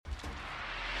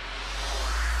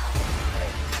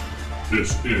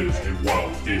This is a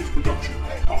Wild Games Production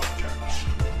podcast.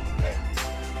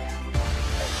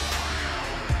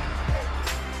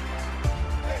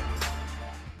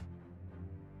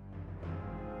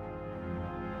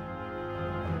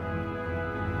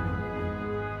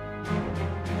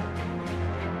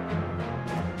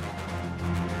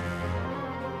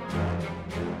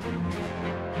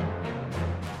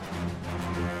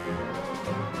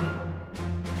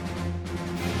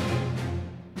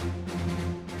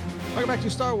 Welcome back to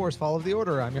Star Wars Fall of the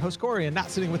Order. I'm your host, Corey, and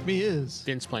not sitting with me is...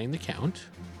 Vince playing the Count.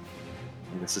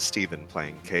 And this is Steven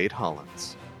playing Cade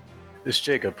Hollins. This is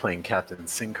Jacob playing Captain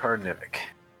Sinkar Nivik.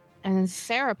 And then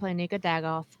Sarah playing Nika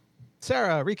Dagoth.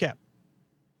 Sarah, recap.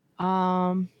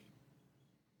 A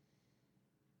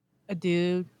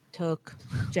dude took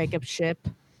Jacob's ship.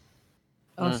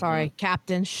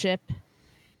 Captain's ship.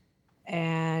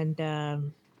 And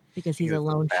because he's a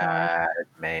loan shark.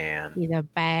 Man. He's a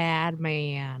bad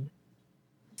man.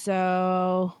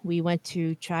 So we went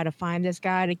to try to find this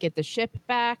guy to get the ship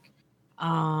back.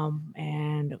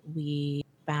 And we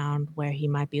found where he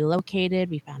might be located.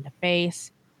 We found a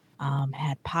base.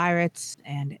 Had pirates,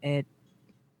 and it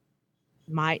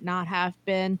might not have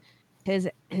been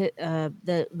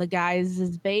the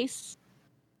guy's base.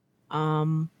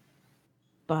 But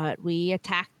we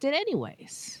attacked it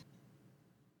anyways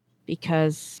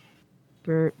because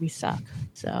we suck.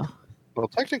 So. Well,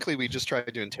 technically, we just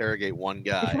tried to interrogate one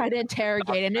guy. We tried to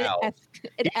interrogate, and it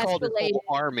He called his escalated. whole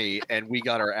army, and we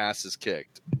got our asses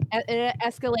kicked. It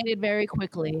escalated very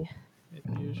quickly. It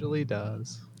usually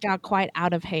does. Got quite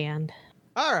out of hand.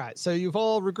 All right, so you've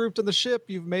all regrouped on the ship.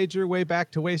 You've made your way back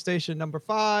to way station number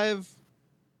 5.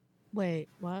 Wait,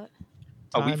 what?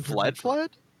 Oh, we Time to fled?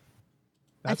 retreat.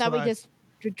 I That's thought what we just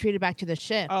retreated back to the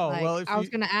ship. Oh, well, if I was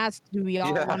you- going to ask, do we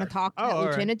all want to talk to Oh, that all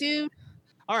right. lieutenant dude?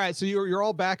 All right, so you're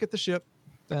all back at the ship.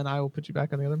 Then I will put you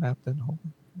back on the other map. Then,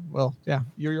 well, yeah,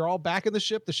 you're all back in the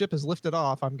ship. The ship has lifted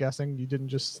off. I'm guessing you didn't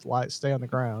just stay on the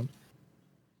ground.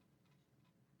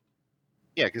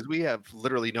 Yeah, because we have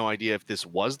literally no idea if this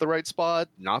was the right spot,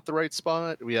 not the right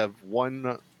spot. We have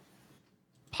one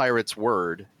pirate's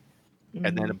word,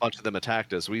 and then a bunch of them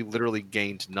attacked us. We literally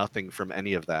gained nothing from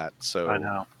any of that. So I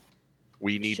know.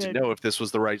 we need to Should- know if this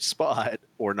was the right spot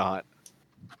or not.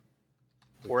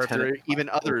 Or if there are even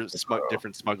other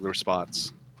different smuggler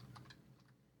spots.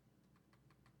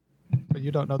 But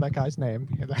you don't know that guy's name.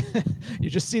 You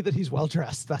just see that he's well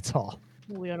dressed. That's all.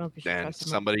 We don't know if we should And trust him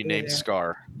somebody named either.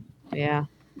 Scar. Yeah.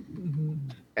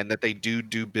 And that they do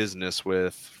business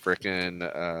with frickin'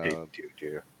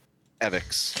 Dude.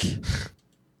 Evix.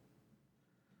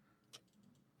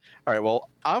 All right, well,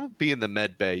 I'll be in the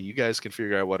med bay. You guys can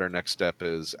figure out what our next step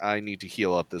is. I need to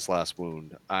heal up this last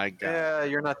wound. Yeah,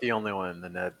 you're not the only one in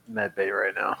the med bay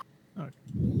right now.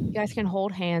 You guys can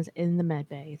hold hands in the med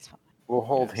bay. It's fine. We'll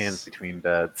hold Yes. hands between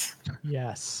beds.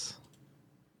 Yes.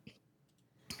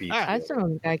 Speed All right. I just don't know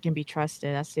if the guy can be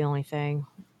trusted. That's the only thing.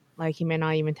 Like, he may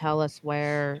not even tell us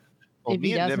where. Well, If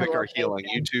he me and does Nivik know are what healing.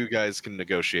 they You two guys can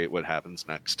negotiate what happens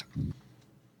next. What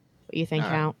you think, All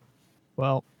right. Count?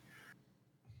 Well,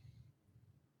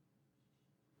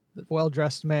 the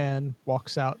well-dressed man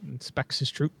walks out and inspects his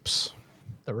troops,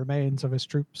 the remains of his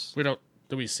troops.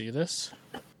 Do we see this?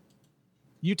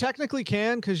 You technically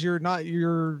can because she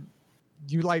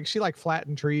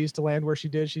flattened trees to land where she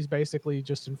did. She's basically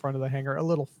just in front of the hangar, a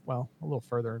little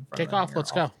further in front. Kick of the off. hangar.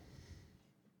 Let's go.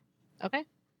 Okay.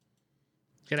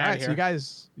 Get All out right, of so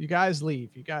here. you guys leave.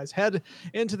 You guys head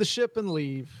into the ship and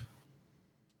leave.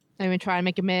 Don't even try to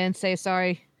make him in. Say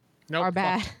sorry. Nope, our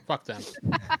bad. Fuck them.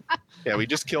 Yeah, we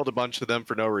just killed a bunch of them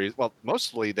for no reason. Well,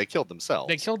 mostly they killed themselves.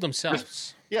 They killed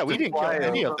themselves. Yeah, we Just didn't kill fly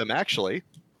any over. of them, actually.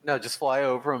 No, just fly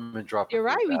over them and drop. You're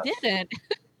them right. We fast. didn't.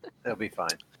 That'll be fine.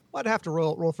 I'd have to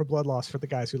roll for blood loss for the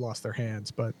guys who lost their hands,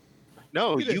 but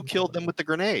No, We you didn't killed kill them with the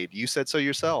grenade. You said so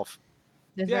yourself.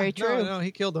 That's yeah, very true. No,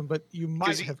 he killed them, but you might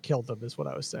 'Cause have killed them, is what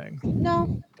I was saying.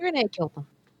 No, grenade killed them.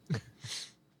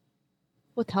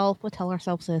 We'll tell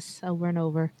ourselves this over and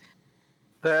over.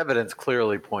 The evidence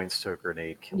clearly points to a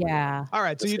grenade kill. Yeah. All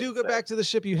right, so Let's you do get go back to the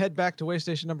ship. You head back to way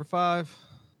station number 5.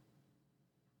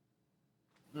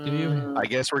 Do you? I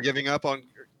guess we're giving up on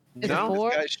Is it No. four?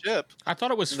 this guy's ship. I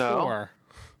thought it was No. 4.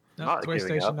 No, Not it's way giving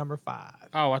station up. number 5.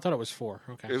 Oh, I thought it was 4.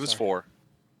 Okay. It was sorry. 4.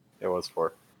 It was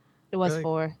 4. It was Really?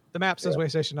 4. The map says Yeah. way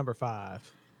station number 5.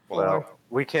 Well,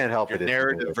 we can't help your it. if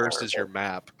narrative you versus your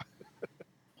map.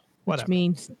 Which Whatever.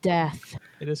 means death.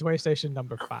 It is way station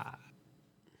number 5.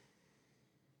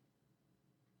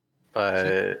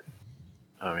 But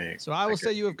I mean, So I will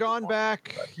say you have gone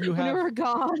back. You When we have were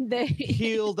gone, they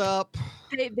healed up.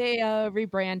 they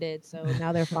rebranded, so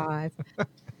now they're 5.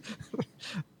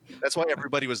 That's why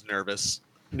everybody was nervous.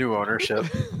 New ownership.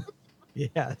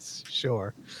 Yes,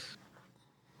 sure.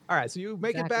 All right, so you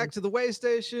make it Exactly. back to the way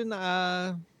station.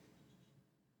 Head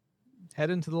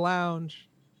into the lounge.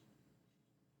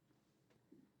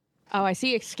 Oh, I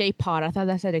see escape pod. I thought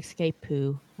that said escape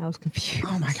poo. I was confused.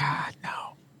 Oh my god,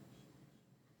 no!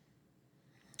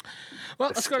 Well,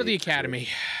 let's go to the Escape. academy.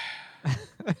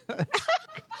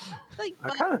 Like, I'm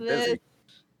fuck kind of this. busy.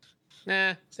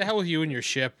 Nah, the hell with you and your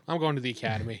ship. I'm going to the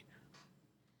academy.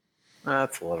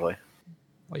 That's lovely.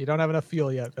 Well, you don't have enough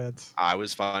fuel yet, Vince. I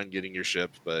was fine getting your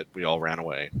ship, but we all ran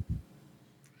away.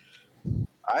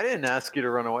 I didn't ask you to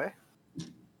run away.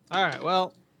 All right,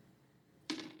 well,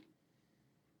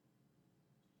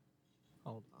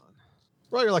 hold on.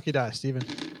 Roll your lucky die, Steven.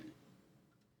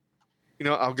 You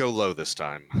know, I'll go low this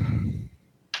time.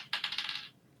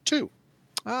 2.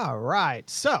 All right,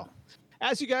 so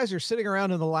as you guys are sitting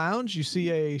around in the lounge, you see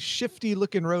a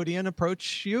shifty-looking Rhodian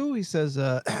approach you. He says,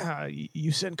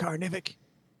 "You sent Carnivic?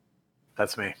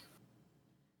 That's me.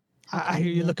 I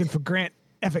hear you're looking for Grant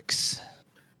Evix."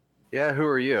 Yeah, who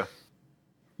are you?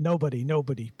 Nobody,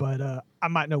 but I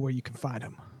might know where you can find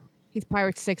him. He's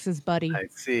Pirate 6's buddy. I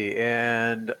see.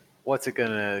 And what's it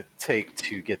going to take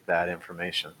to get that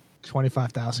information?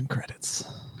 25,000 credits.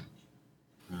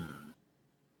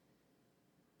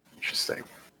 Interesting.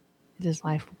 Is his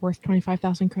life worth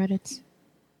 25,000 credits?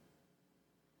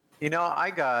 You know,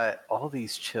 I got all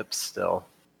these chips still.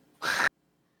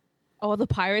 Oh, the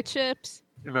pirate ships?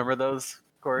 Remember those,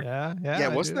 Corey? Yeah, Yeah, I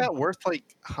wasn't do. that worth like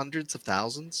hundreds of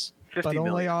thousands? 50 But only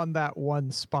million. on that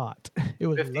one spot. It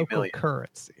was 50 local million.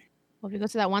 currency. Well, if he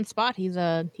goes to that one spot, he's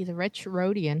a rich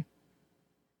Rhodian.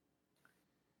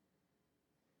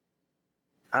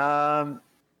 I'll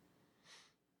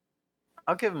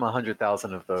give him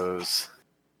 100,000 of those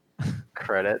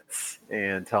credits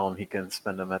and tell him he can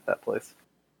spend them at that place.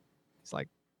 It's like,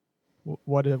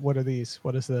 what are these?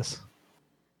 What is this?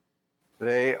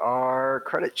 They are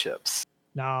credit chips.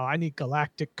 No, I need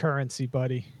galactic currency,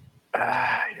 buddy.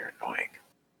 Ah, you're annoying.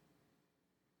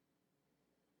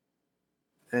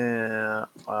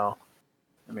 Well,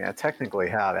 I mean, I technically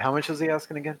have it. How much is he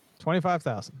asking again?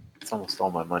 25,000. It's almost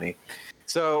all my money.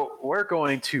 So we're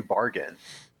going to bargain.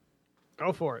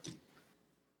 Go for it.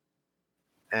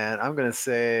 And I'm going to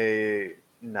say,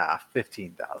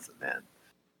 15,000, man.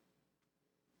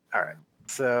 All right.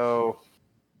 So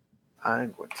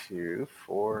I'm going to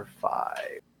 4, 5,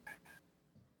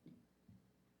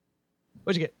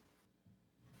 What'd you get?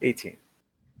 18.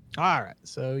 All right,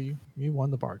 so you won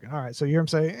the bargain. All right, so you hear him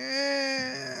say,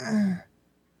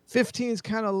 15's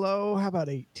kind of low. How about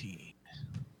 18?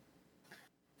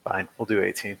 Fine. We'll do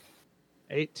 18.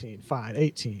 18, fine,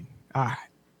 18. All right.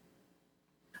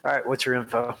 All right. What's your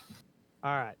info?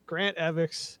 All right. Grant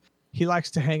Evix, he likes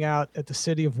to hang out at the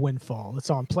city of Windfall. It's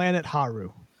on planet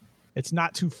Haru. It's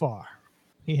not too far.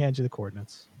 He hands you the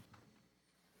coordinates.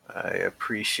 I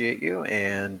appreciate you.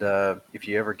 And if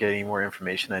you ever get any more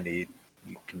information I need,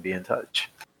 you can be in touch.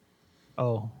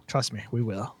 Oh, trust me, we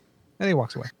will. And he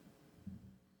walks away.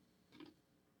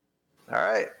 All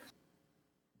right.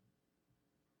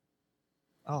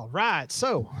 All right,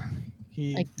 so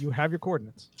you have your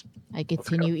coordinates. I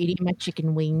continue eating my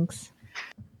chicken wings.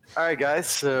 All right, guys.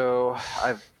 So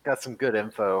I've got some good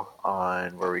info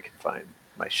on where we can find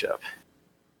my ship.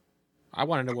 I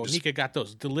want to know what Nika got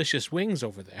those delicious wings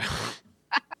over there.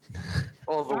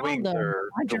 Well, the Found wings them. are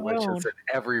Find your delicious own. in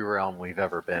every realm we've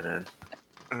ever been in.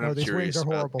 And No, I'm these wings curious are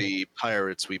about horrible. the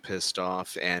pirates we pissed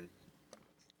off and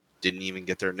didn't even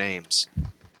get their names.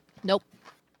 Nope.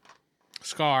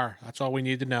 Scar, that's all we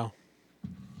need to know.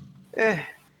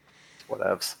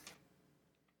 Whatevs.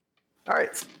 All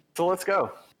right, so let's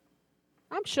go.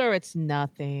 I'm sure it's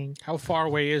nothing. How far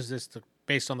away is this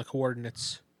based on the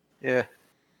coordinates? Yeah.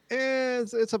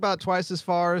 It's about twice as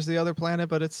far as the other planet,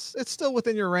 but it's still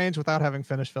within your range without having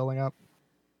finished filling up.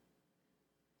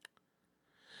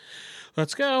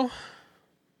 Let's go.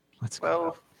 Let's go.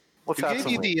 Well, let's Who have gave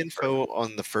some you the wings info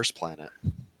on the first planet?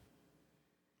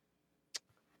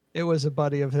 It was a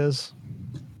buddy of his.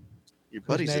 Your Whose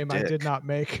buddy's a name I dick. did not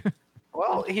make.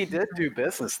 Well, he did do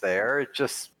business there. It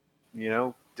just,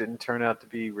 didn't turn out to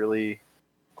be really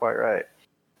quite right.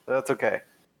 But that's okay.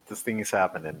 This thing has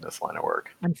happened in this line of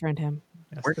work. Unfriend him.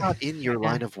 Yes, We're not in your Yeah.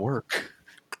 line of work.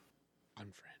 Unfriend.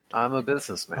 I'm a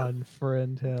businessman.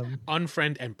 unfriend him.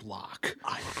 Unfriend and block.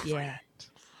 Yeah.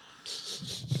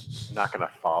 I'm not going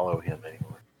to follow him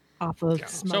anymore. Off of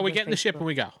So we get in the ship and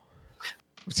we go.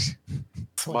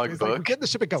 Smug He's like, book. get in the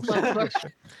ship and go. Smug book.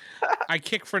 I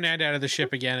kick Fernanda out of the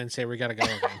ship again and say we gotta go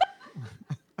again.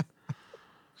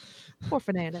 Poor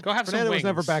Fernanda. Go have some Fernando wings. was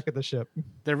never back at the ship.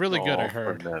 They're really good, I Oh,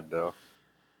 heard. Fernando.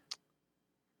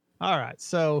 All right,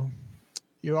 so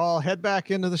you all head back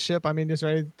into the ship. I mean, is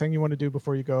there anything you want to do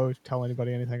before you go? Tell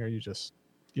anybody anything, or you're just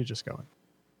going?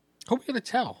 Who are we gonna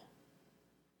tell?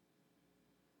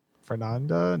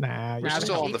 Fernanda? Nah, We're Nah,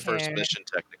 still on she the first cared. mission,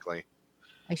 technically.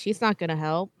 Like, she's not gonna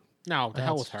help. No, the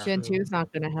hell with That's her. true. Gen 2's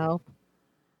not gonna help.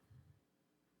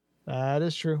 That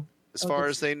is true. As Oh, far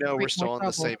this as they know, we're create still more on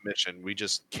the trouble. same mission. We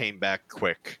just came back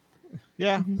quick.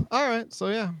 Yeah. Mhm. All right. So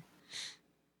yeah.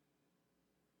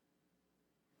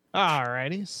 All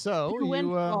righty. So you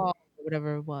Windfall,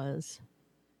 whatever it was.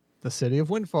 the city of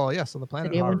Windfall, yes, on the planet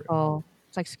City of Haru. Windfall.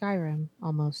 It's like Skyrim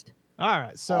almost. All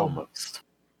right. So Almost.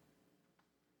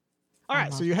 all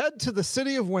right. So you head to the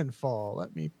city of Windfall.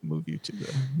 Let me move you to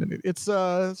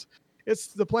the. It's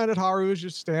the planet Haru is your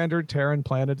standard Terran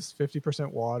planet. It's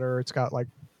 50% water. It's got like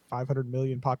 500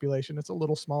 million population. It's a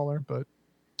little smaller, but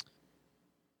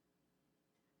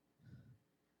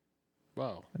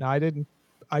Whoa. no, I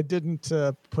didn't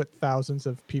put thousands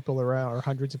of people around or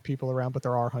hundreds of people around, but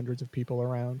there are hundreds of people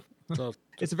around. So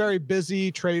It's a very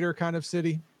busy trader kind of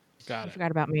city. got You it. forgot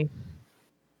about me.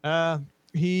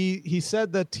 He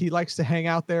said that he likes to hang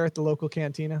out there at the local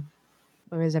cantina.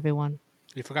 Where is everyone?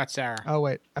 You forgot Sarah. Oh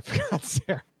wait, I forgot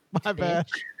Sarah. My bad.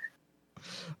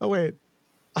 Oh wait.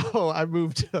 Oh, I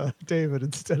moved David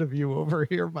instead of you over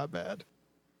here. My bad.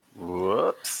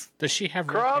 Whoops. Does she have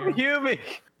red Crumb hair? Humi.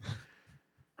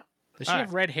 Does she All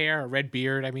have red hair, a red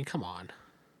beard? I mean, come on.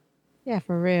 Yeah,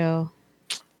 for real.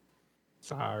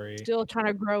 Sorry, Still trying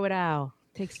to grow it out.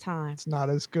 Takes time. it's not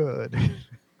as good.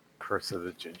 Curse of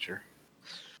the Ginger.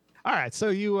 All right, so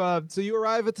you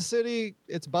arrive at the city.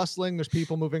 It's bustling. There's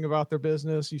people moving about their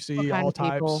business. You What see kind all of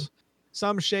people? types.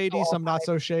 Some shady, All some not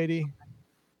so shady.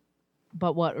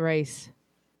 But what race?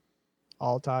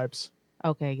 All types.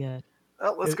 Okay, good.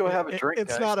 Oh, let's go have a drink.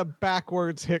 It's guys. not a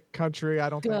backwards hick country. I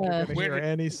don't think you're going Good. to Where hear did-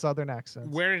 any southern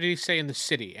accents. Where did he say in the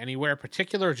city? Anywhere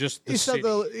particular or just the He city?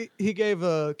 said he gave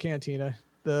a cantina.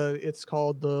 It's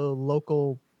called the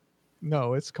local.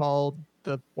 No, it's called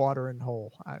the Watering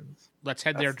Hole. Let's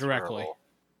head there That's directly. terrible.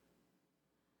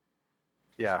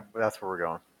 Yeah, that's where we're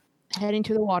going. Heading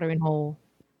to the watering hole.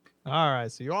 All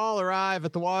right, so you all arrive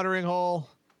at the Watering Hole.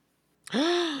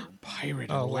 Pirate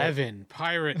Oh, wait. 11,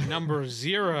 pirate number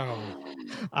 0.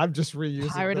 I'm just reusing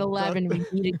Pirate them. 11, we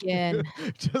meet again.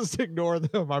 Just ignore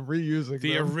them. I'm reusing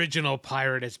The them. original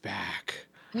pirate is back.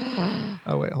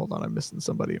 Oh wait, hold on. I'm missing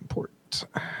somebody important.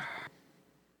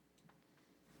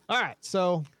 All right,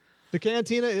 so the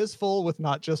cantina is full with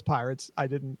not just pirates. I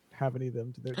didn't have any of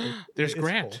them. There's it's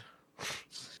Grant.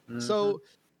 full. So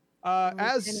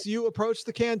as you approach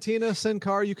the cantina,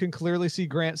 Sinkar, you can clearly see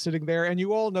Grant sitting there, and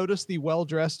you all notice the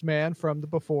well-dressed man from the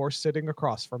before sitting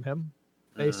across from him.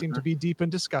 They seem to be deep in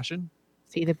discussion.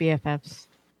 See the BFFs.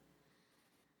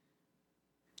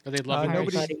 Are they loving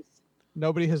nobody- this? Buddies.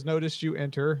 Nobody has noticed you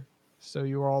enter, so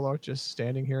you all are just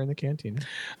standing here in the cantina.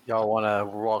 Y'all want to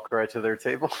walk right to their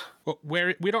table? Well,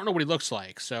 where we don't know what he looks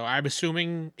like, so I'm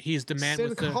assuming he's the man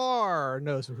with the. Sinkar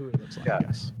knows who he looks like. Yeah.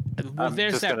 Yes. Well, I'm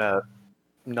there's just that. gonna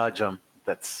nudge him.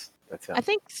 That's him. I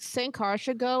think Sinkar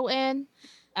should go in.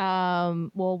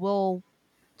 We'll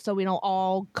so we don't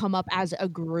all come up as a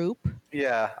group.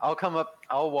 Yeah, I'll come up.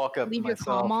 I'll walk up Leave your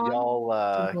myself. comm on. Y'all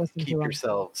Listen to keep him.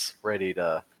 yourselves ready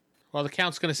to. Well, the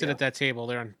count's going to sit Yeah. at that table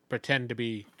there and pretend to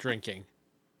be drinking.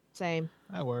 Same.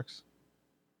 That works.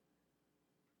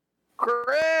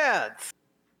 Grant,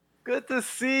 good to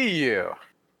see you.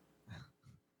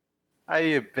 How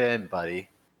you been, buddy?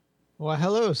 Well,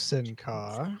 hello,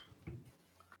 Sinkar.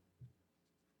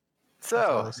 That's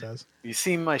all So, he says. you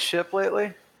seen my ship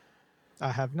lately?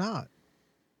 I have not.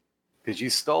 Because you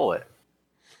stole it.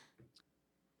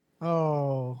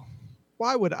 Oh,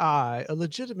 why would I, a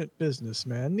legitimate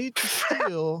businessman, need to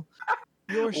steal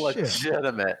your ship?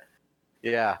 Legitimate.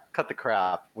 Yeah, cut the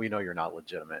crap. We know you're not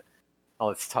legitimate. Now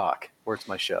let's talk. Where's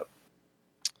my ship?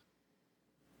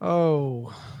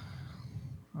 Oh,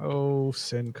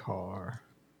 Sinkar.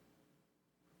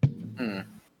 Hmm.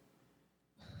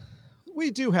 We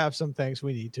do have some things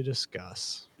we need to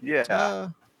discuss. Yeah, Uh,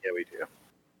 yeah, we do.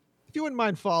 if you wouldn't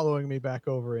mind following me back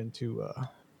over into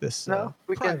this. No,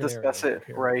 we can private discuss area it over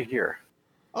here. right here.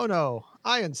 Oh no,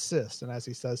 I insist. And as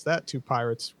he says that, two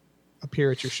pirates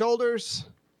appear at your shoulders.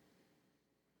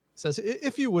 Says,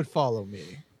 if you would follow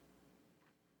me.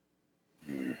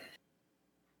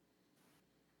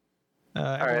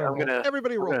 right, I'm gonna-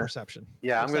 Everybody roll gonna- perception.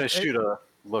 Yeah, I'm going to Except- shoot a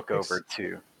look ex- over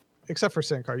too. Except for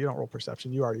Sinkar, you don't roll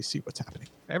perception. You already see what's happening.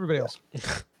 Everybody else,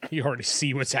 You already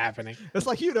see what's happening. it's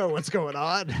like you know what's going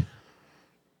on.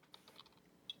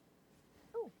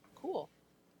 Oh, cool.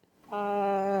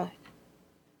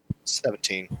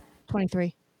 17.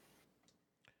 23.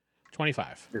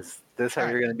 25. Is this how All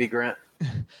right. you're going to be, Grant?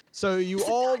 So you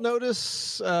all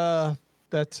notice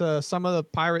that some of the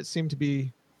pirates seem to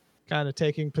be kind of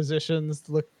taking positions,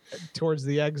 look towards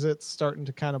the exits, starting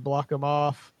to kind of block them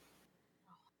off.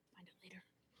 Find it later.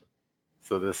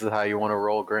 So this is how you want to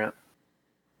roll, Grant?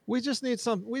 We just need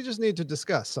to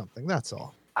discuss something. That's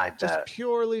all. I Just bet.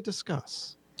 purely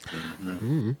discuss.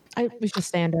 Mhm. We should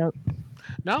stand up.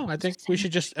 No, I think we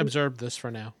should just observe this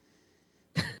for now.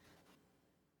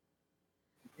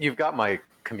 You've got my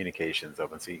communications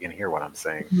open, so you can hear what I'm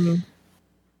saying Mhm.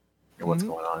 and what's Mhm.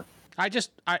 going on.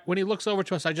 When he looks over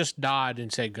to us, I just nod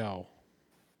and say go.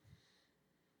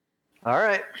 All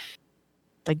right.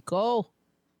 Like, go.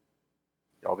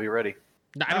 Y'all be ready.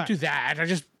 No, I don't do that. I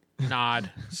just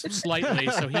nod slightly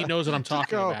so he knows what I'm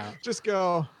talking Go. about. Just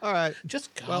go. All right.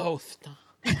 Just go. Well-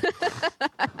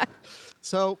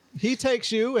 So he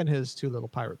takes you and his two little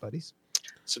pirate buddies.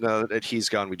 So now that he's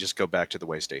gone, we just go back to the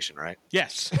way station, right?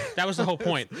 Yes, that was the whole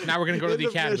point. Now we're going to go to the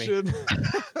End of academy.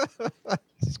 mission.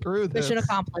 Screw this. Mission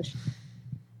accomplished.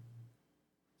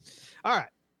 All right.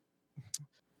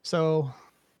 So,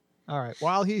 all right.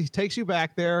 While he takes you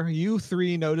back there, you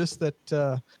three notice that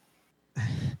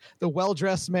the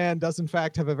well-dressed man does, in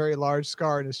fact, have a very large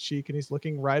scar in his cheek, and he's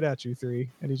looking right at you three,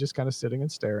 and he's just kind of sitting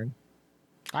and staring.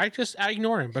 I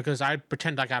ignore him because I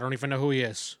pretend like I don't even know who he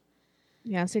is.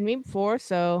 Yeah, seen me before,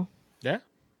 so Yeah.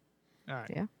 All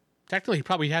right. Yeah. Technically, he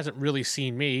probably hasn't really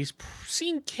seen me. He's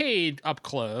seen Cade up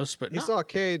close, but He no. saw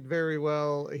Cade very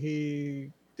well.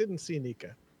 He didn't see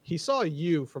Nika. He saw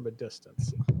you from a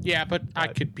distance. Yeah, but I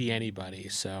But- could be anybody,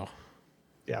 so.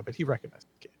 Yeah, but he recognized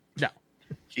Cade. No.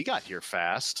 He got here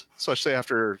fast, especially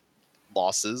after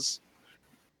losses.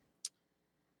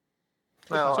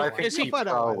 Well, So I think is he he-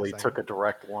 probably Find out in a took a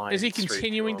direct line. Is he straight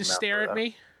continuing to him stare after at that.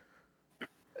 me?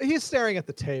 He's staring at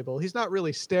the table. He's not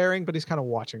really staring, but he's kind of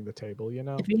watching the table, you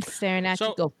know? if he's staring at So-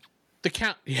 you, go. The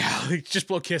count, yeah, he just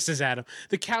blow kisses at him.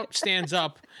 The count stands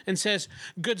up and says,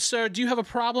 "Good sir, do you have a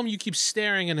problem? You keep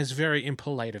staring and it's very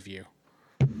impolite of you.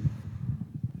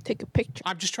 Take a picture.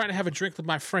 I'm just trying to have a drink with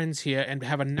my friends here and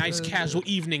have a nice casual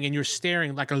evening and you're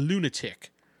staring like a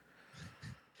lunatic."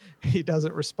 He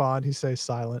doesn't respond. He stays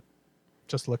silent,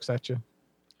 just looks at you.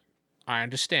 I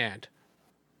understand.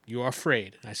 You are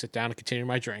afraid. And I sit down and continue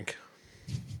my drink.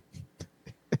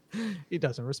 He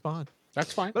doesn't respond.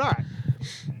 That's fine. But all right.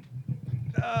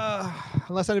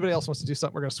 Unless anybody else wants to do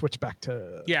something, we're going to switch back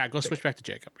to. Yeah, go switch back to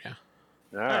Jacob. Yeah.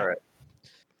 All right.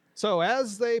 So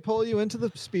as they pull you into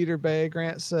the speeder bay,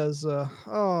 Grant says,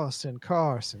 "Oh, Sin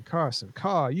Car,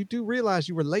 you do realize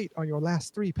you were late on your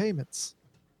last 3 payments."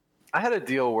 I had a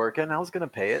deal working. I was going to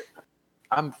pay it.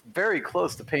 I'm very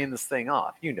close to paying this thing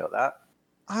off. You know that.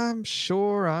 I'm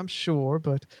sure,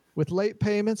 but with late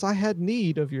payments, I had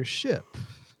need of your ship.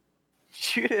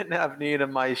 You didn't have need of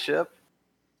my ship.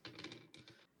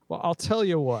 Well, I'll tell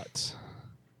you what.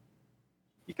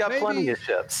 You got Maybe- plenty of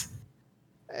ships.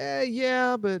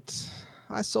 Yeah, but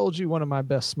I sold you one of my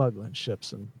best smuggling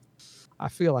ships, and I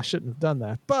feel I shouldn't have done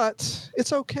that. But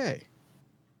it's okay.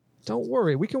 Don't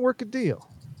worry, we can work a deal.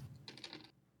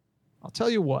 I'll tell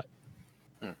you what.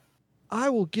 I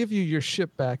will give you your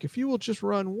ship back if you will just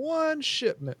run one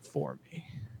shipment for me.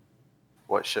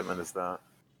 What shipment is that?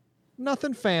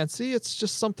 Nothing fancy. It's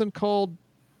just something called,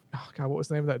 oh God, what was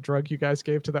the name of that drug you guys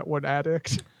gave to that one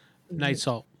addict? Night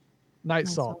salt. Night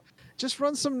salt. Just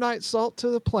run some night salt to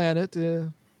the planet.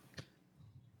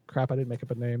 Crap, I didn't make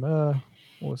up a name.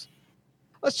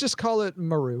 Let's just call it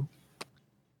Maru.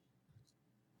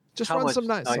 Just How run much some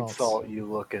night salts. salt you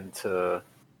looking to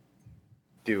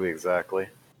do exactly?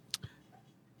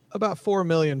 About 4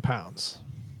 million pounds.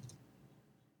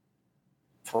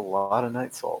 It's a lot of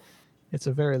night salt. It's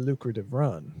a very lucrative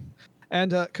run.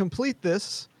 And complete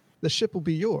this, the ship will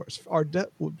be yours.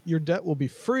 Your debt will be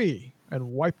free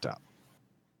and wiped out.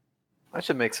 I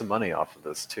should make some money off of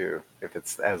this too, if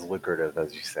it's as lucrative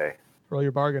as you say. Roll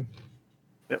your bargain.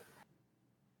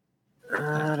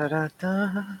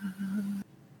 Da-da-da-da.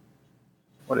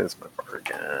 What is my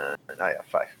bargain? I have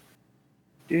 5.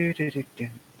 Do.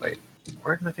 Wait,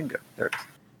 where did my thing go? There it is.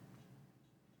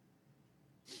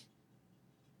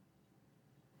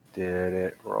 Did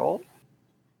it roll?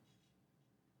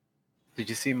 Did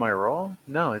you see my roll?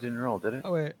 No, it didn't roll, did it?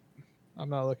 Oh, wait. I'm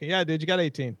not looking. Yeah, dude, you got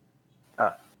 18.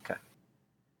 Ah, okay.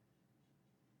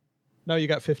 No, you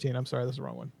got 15. I'm sorry, that's the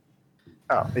wrong one.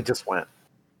 Oh, it just went.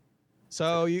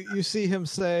 So you see him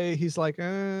say, he's like,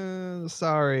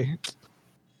 sorry.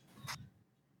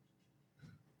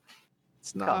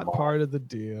 It's not Come on. part of the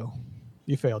deal.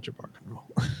 You failed your bargain roll.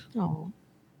 Oh,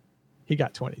 He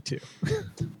got 22.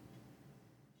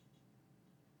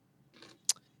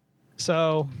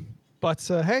 So, but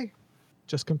hey,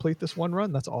 just complete this one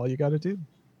run. That's all you got to do.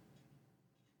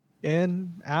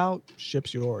 In, out,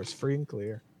 ship's yours, free and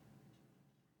clear.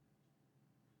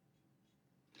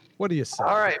 What do you say?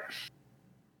 All right.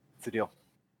 It's a deal.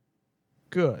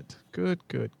 Good.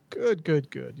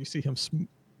 You see him.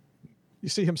 You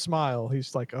see him smile.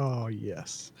 He's like, "Oh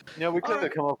yes." We could have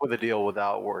right. come up with a deal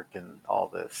without working all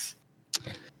this.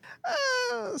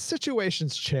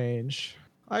 Situations change.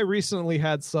 I recently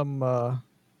had some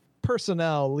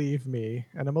personnel leave me,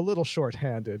 and I'm a little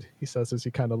short-handed. He says as he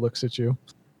kind of looks at you.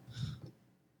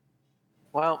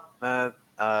 Well, I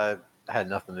had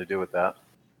nothing to do with that.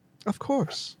 Of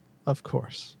course.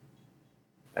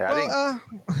 Hey, I didn't-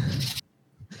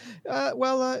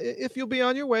 If you'll be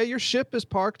on your way, your ship is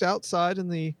parked outside in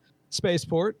the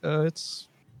spaceport. It's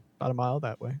about a mile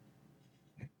that way.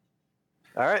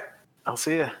 All right. I'll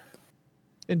see you.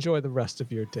 Enjoy the rest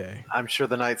of your day. I'm sure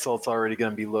the night salt's already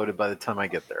going to be loaded by the time I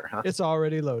get there, huh? It's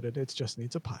already loaded. It just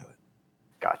needs a pilot.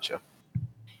 Gotcha.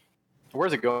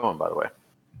 Where's it going, by the way?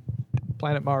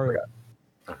 Planet Maru.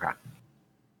 Okay.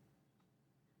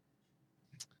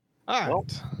 All right. Well,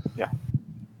 yeah.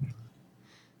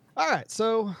 All right.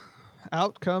 So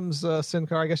out comes Sin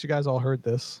Cara. I guess you guys all heard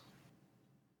this.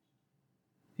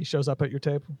 He shows up at your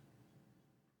table.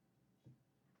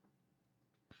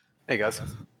 Hey, guys.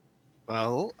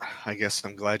 Well, I guess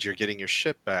I'm glad you're getting your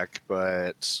ship back,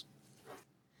 but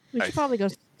We should probably go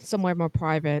somewhere more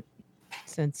private,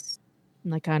 since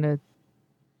I kind of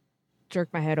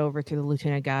jerked my head over to the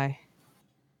lieutenant guy.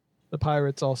 The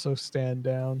pirates also stand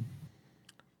down.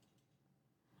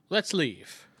 Let's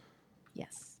leave.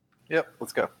 Yes. Yep,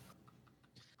 let's go.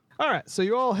 All right. So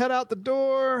you all head out the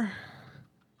door.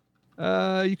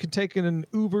 You can take an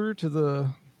Uber to the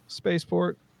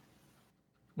spaceport.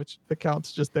 Which the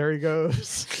Count's just there he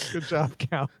goes. Good job,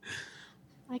 Count.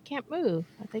 I can't move.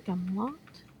 I think I'm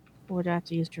locked. Or do I have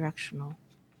to use directional?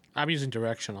 I'm using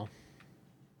directional.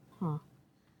 Huh.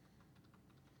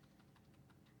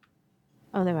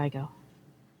 Oh, there I go.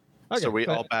 Okay, so we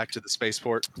but- all back to the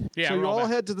spaceport. Yeah, so we're you all back.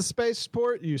 head to the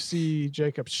spaceport. You see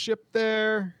Jacob's ship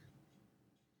there.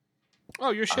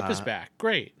 Oh, your ship is back.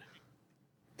 Great.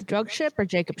 The drug ship or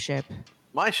Jacob's ship?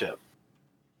 My ship.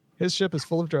 His ship is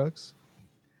full of drugs.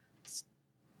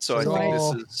 So I So- think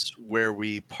this is where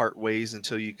we part ways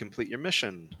until you complete your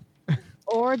mission.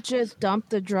 Or just dump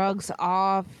the drugs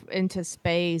off into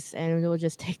space and we'll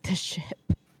just take the ship.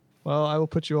 Well, I will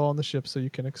put you all on the ship so you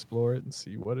can explore it and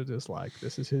see what it is like.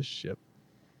 This is his ship.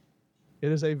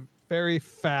 It is a very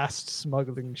fast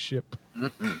smuggling ship.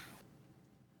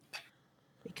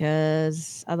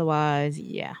 Because otherwise,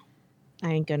 yeah.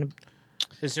 I ain't gonna.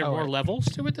 Is there Oh, more right. levels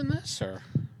to it than this, or?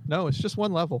 No, it's just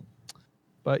one level.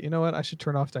 But you know what? I should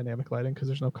turn off dynamic lighting because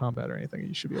there's no combat or anything.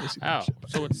 You should be able to see the Oh, ship.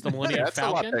 so it's the Millennium That's a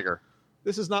lot Falcon. bigger.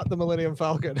 This is not the Millennium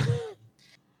Falcon.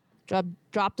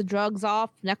 Drop the drugs off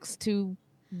next to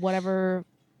whatever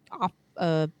off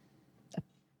The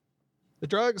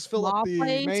drugs fill up Law the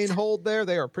place? main hold there.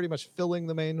 They are pretty much filling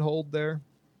the main hold there.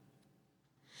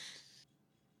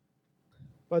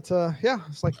 But yeah,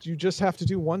 it's like you just have to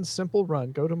do one simple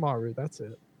run. Go to Maru. That's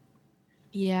it.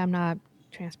 Yeah, I'm not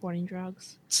transporting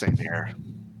drugs. Same here.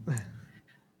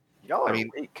 Y'all are I mean-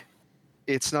 weak.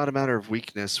 It's not a matter of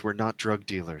weakness. We're not drug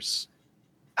dealers.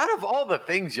 Out of all the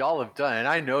things y'all have done, and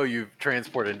I know you've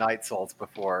transported night salts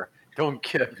before, don't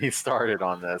get me started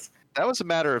on this. That was a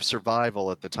matter of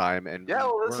survival at the time, and Yeah,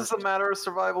 we well, this is a weren't- matter of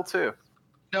survival, too.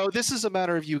 No, this is a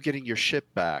matter of you getting your ship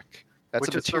back. That's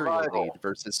Which a is material survival. need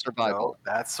versus survival.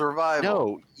 No, that's survival.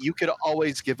 No, you could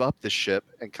always give up the ship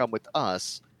and come with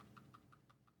us.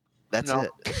 That's No.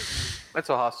 it. It's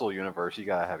a hostile universe. You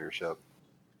gotta have your ship.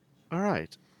 All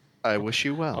right. I wish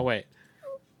you well. Oh wait,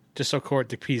 just so Court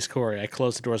to appease Corey, I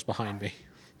closed the doors behind me.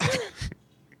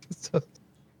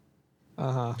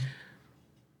 Uh-huh.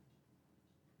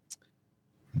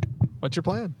 What's your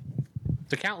plan?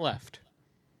 The Count left.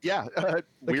 Yeah, The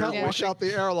we're Count walked wishing, out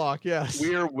the airlock, yes.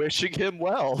 we're wishing him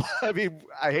well. I mean,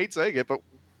 I hate saying it, but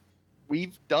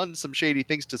we've done some shady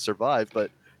things to survive,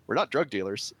 but we're not drug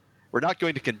dealers. We're not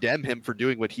going to condemn him for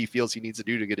doing what he feels he needs to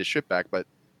do to get his ship back, but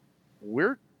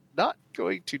we're not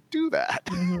going to do that.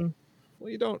 Mhm. Well,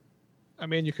 you don't. I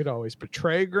mean, you could always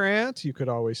betray Grant. You could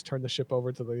always turn the ship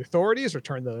over to the authorities or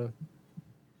turn the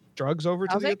drugs over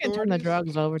to I the think I can turn the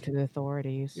authorities. drugs over to the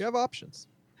authorities. You have options.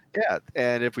 Yeah,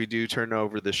 and if we do turn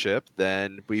over the ship,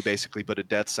 then we basically put a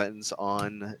death sentence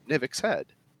on Nivik's head.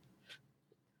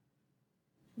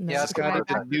 No, Yeah, we It's could kind tie of it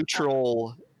the back-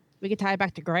 neutral. we could tie it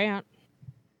back to Grant.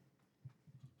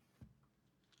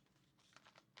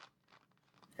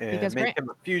 And Because make Grant- him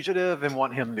a fugitive and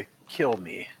want him to kill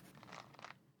me.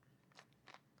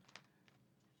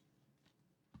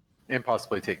 And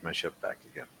possibly take my ship back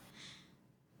again.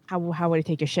 How would he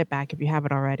take your ship back if you have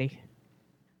it already?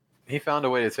 He found a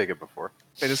way to take it before.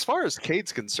 And as far as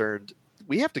Cade's concerned,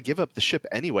 we have to give up the ship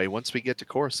anyway once we get to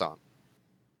Coruscant.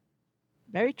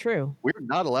 Very true. We're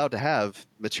not allowed to have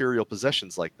material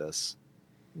possessions like this.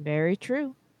 Very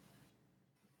true.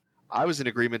 I was in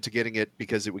agreement to getting it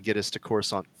because it would get us to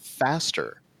Coruscant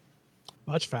faster.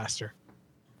 Much faster.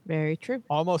 Very true.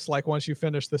 Almost like once you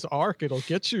finish this arc, it'll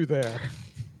get you there.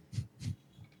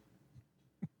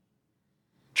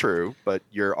 True, but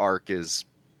your arc is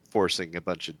forcing a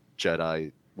bunch of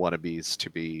Jedi wannabes to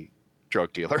be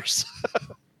drug dealers. Does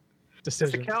the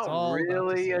Decisions. It's Count all about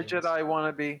really a decisions. Jedi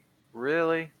wannabe?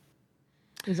 Really?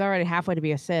 He's already halfway to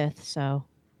be a Sith, so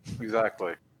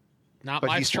Exactly. Not But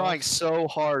my he's fault. trying so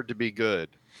hard to be good.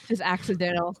 it's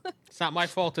accidental. It's not my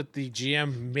fault that the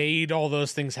GM made all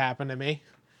those things happen to me.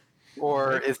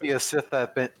 Or is he a Sith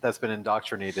that's been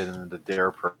indoctrinated in the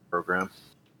DARE program?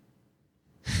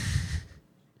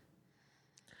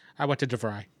 I went to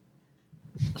DeVry.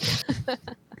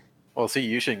 Well, see,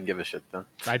 you shouldn't give a shit then.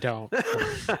 I don't.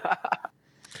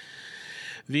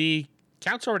 The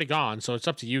Count's already gone, so it's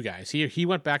up to you guys. He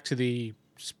went back to the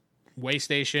way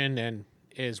station and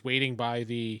is waiting by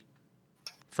the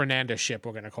Fernandez ship.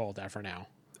 We're going to call it that for now.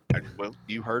 And, well,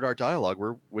 you heard our dialogue.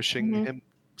 We're wishing Mhm. him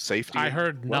safety. I and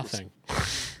heard wellness. nothing.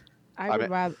 I I would bet-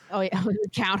 rather. Oh yeah, the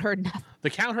Count heard nothing. The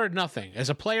Count heard nothing. As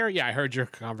a player, yeah, I heard your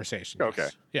conversation. yes. Okay.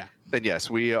 Yeah. Then yes,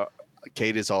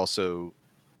 Cade is also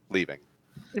leaving.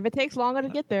 If it takes longer to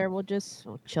get there, we'll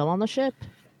chill on the ship.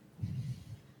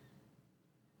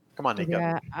 Come on, Nico.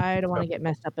 Yeah, I don't want to get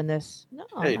messed up in this. No,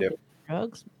 Yeah, you I'm not do. doing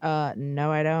drugs.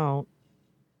 No, I don't.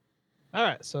 All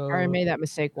right, so I already made that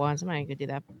mistake once. I'm not gonna do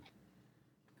that.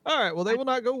 all right. Well, they will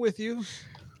not go with you.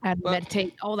 I had to But-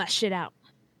 meditate all that shit out.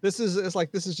 This is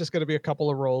just going to be a couple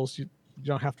of rolls. You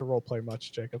don't have to role play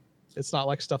much, Jacob. It's not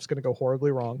like stuff's going to go horribly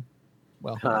wrong.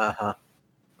 Well, Uh-huh.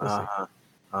 We'll see. Uh-huh.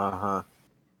 Uh-huh.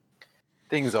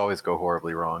 Things always go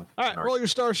horribly wrong. all right. Roll your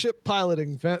starship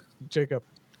piloting, Jacob.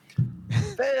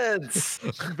 Vince!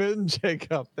 Vin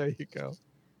Jacob. There you go.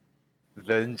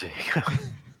 Vin Jacob.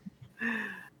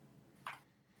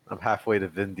 I'm halfway to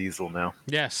Vin Diesel now.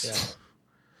 Yes.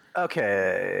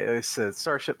 Okay, I said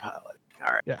Starship Pilot.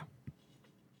 All right. Yeah.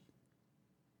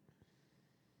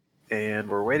 And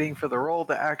we're waiting for the roll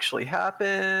to actually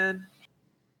happen.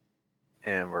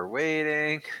 And we're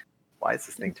waiting. Why is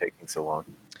this thing taking so long?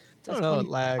 I don't know, it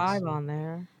lags. 5 on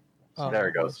there. Oh, There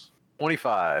it goes.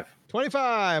 25.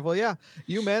 25. Well, yeah,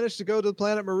 you managed to go to the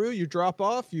planet Maru. You drop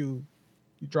off. You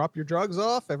drop your drugs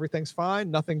off. Everything's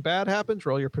fine. Nothing bad happens.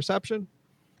 Roll your perception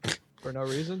for no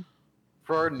reason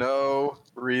For no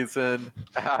reason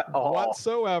at all.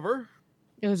 whatsoever.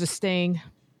 It was a sting.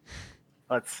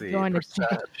 Let's see. Going to-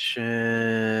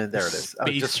 Perception. There it is.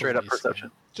 Just straight up Basically,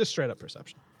 perception. Just straight up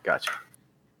perception. Gotcha.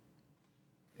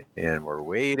 And we're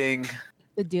waiting.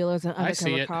 The dealer's an I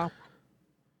see undercover it. cop.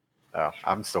 Oh,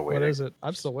 I'm still What waiting. is it?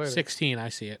 I'm still waiting. 16, I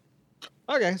see it.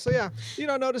 Okay, so yeah, you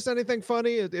don't notice anything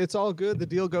funny. It's all good. The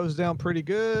deal goes down pretty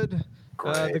good.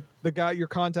 Great. The guy, your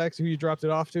contact, who you dropped it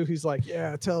off to, he's like,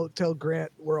 "Yeah, tell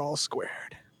Grant we're all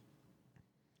squared."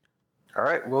 All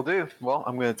right, we'll do. Well,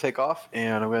 I'm going to take off,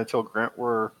 and I'm going to tell Grant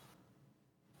we're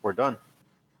done.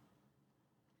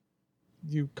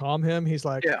 You calm him. He's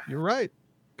like, Yeah. "You're right.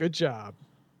 Good job.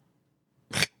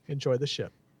 Enjoy the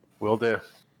ship." We'll do.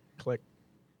 Click.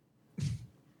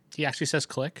 He actually says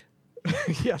click.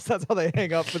 Yes, that's how they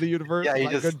hang up for the universe. Yeah, he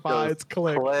Like, just goodbye. goes It's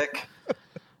click. Click.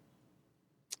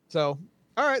 So,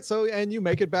 all right. So, and you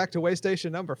make it back to way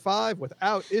station number 5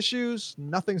 without issues.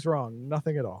 Nothing's wrong.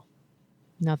 Nothing at all.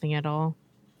 Nothing at all.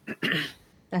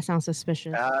 That sounds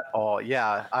suspicious. At all.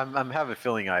 Yeah, I'm having a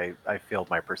feeling I failed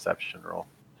my perception roll.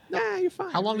 Nah, you're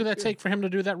fine. How long did that You're take for him to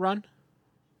do that run?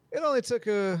 good. It only took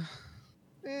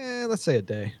let's say a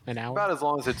day. An hour? About as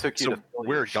long as it took you So to fill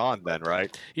we're your gone then,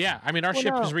 right? Yeah, I mean, our Well,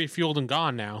 ship no. is refueled and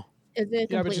gone now. Is it Yeah, but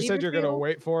you completely said you're going to refueled?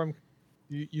 wait for him.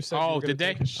 You said. you Oh, were gonna did they?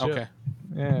 take his ship. Okay.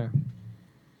 Yeah.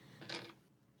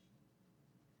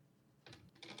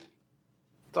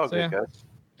 It's all So, good, yeah. guys.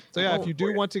 So yeah, Oh, if you do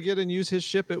wait. want to get and use his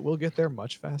ship, it will get there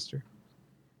much faster.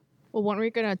 Well, weren't we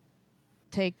gonna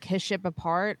take his ship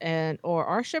apart or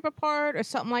our ship apart or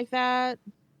something like that?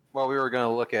 Well, we were going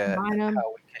to look at Combine 'em.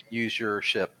 how we can use your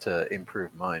ship to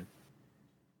improve mine.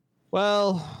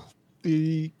 Well,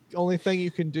 the only thing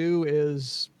you can do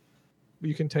is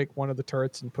you can take one of the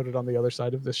turrets and put it on the other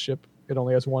side of this ship. It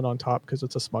only has one on top because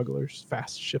it's a smuggler's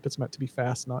fast ship. It's meant to be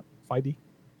fast, not fighty.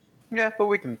 Yeah, but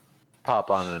we can pop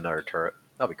on another turret.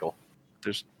 That'll be cool.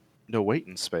 There's no weight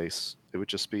in space. It would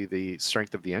just be the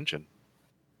strength of the engine.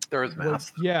 There is Well,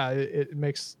 mass. yeah, it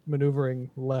makes maneuvering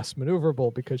less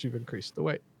maneuverable because you've increased the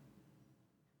weight.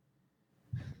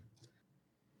 How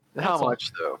that's all.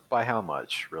 much though? By how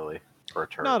much, really, per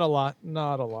turn? Not a lot.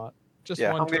 Not a lot. Just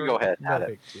Yeah, one I'm gonna turn, go ahead and no add it.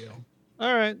 big deal.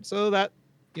 All right. So that,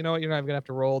 you know what? You're not even going to have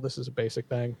to roll. This is a basic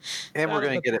thing. And we're Out of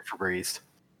gonna the- get it for breezed.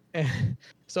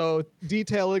 So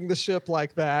detailing the ship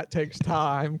like that takes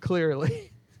time,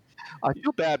 clearly. I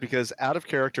feel bad because out of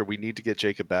character we need to get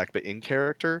Jacob back, but in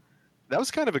character, that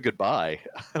was kind of a goodbye.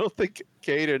 I don't think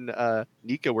Kate and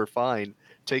Nika were fine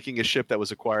taking a ship that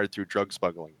was acquired through drug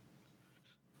smuggling.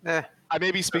 Eh, I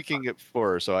may be speaking it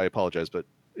for her, so I apologize, but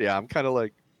yeah, I'm kind of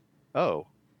like, oh,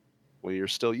 well, you're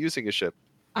still using a ship.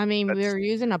 I mean, we That's- were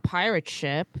using a pirate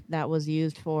ship that was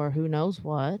used for who knows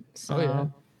what. So yeah.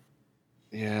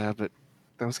 Yeah, but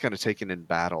that was kind of taken in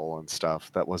battle and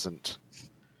stuff. That wasn't.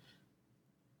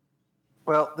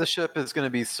 well, the ship is going to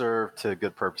be served to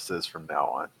good purposes from now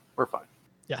on. We're fine.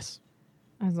 Yes.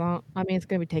 as long, I mean, it's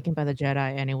going to be taken by the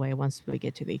Jedi anyway once we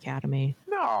get to the academy.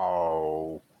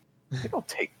 No, they don't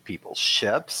take people's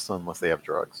ships unless they have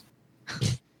drugs.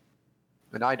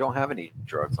 And I don't have any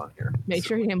drugs on here. Make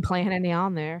sure you didn't plant any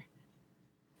on there.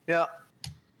 Yeah.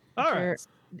 All Or- right.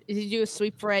 Did you do a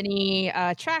sweep for any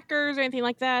trackers or anything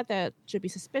like that that should be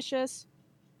suspicious?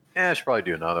 Yeah, I should probably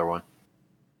do another one.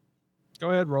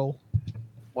 Go ahead, roll.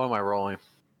 What am I rolling?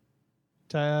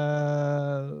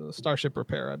 Starship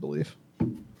repair, I believe,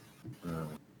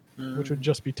 Mm. which would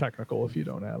just be technical if you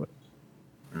don't have it.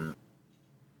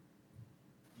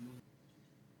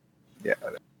 Yeah.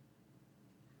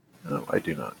 No, I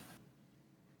do not.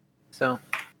 So.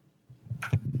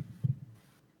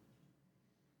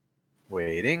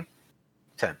 Waiting.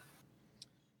 10.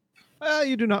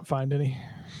 You do not find any.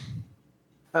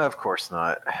 Of course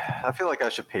not. I feel like I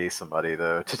should pay somebody,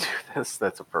 though, to do this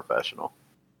that's a professional.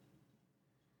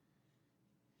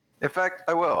 In fact,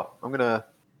 I will. I'm going to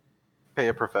pay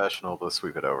a professional to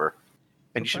sweep it over.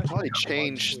 And you should probably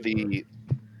change the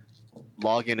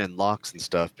login and locks and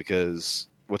stuff because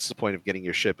what's the point of getting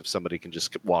your ship if somebody can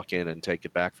just walk in and take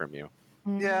it back from you?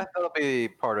 Yeah, that'll be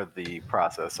part of the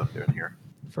process I'm doing here.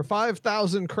 For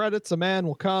 5,000 credits, a man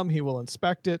will come, he will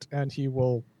inspect it, and he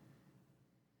will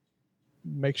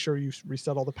make sure you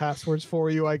reset all the passwords for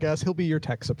you, I guess. He'll be your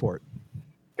tech support.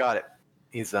 Got it.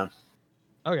 He's done.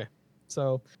 Okay.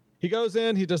 So he goes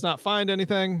in, he does not find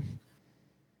anything.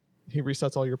 He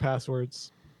resets all your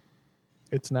passwords.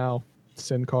 It's now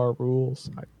Sincar rules.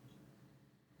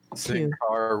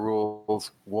 Car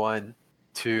rules 1,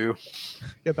 2.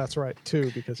 Yeah, that's right.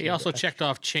 2 because He you have also the checked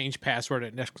off change password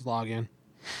at next login.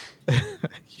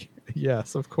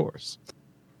 Yes, of course.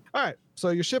 All right. So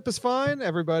your ship is fine.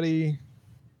 Everybody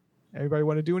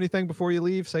want to do anything before you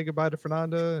leave? Say goodbye to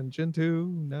Fernanda and Jintu?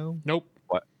 No. Nope.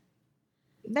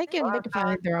 They can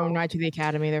find their own ride to the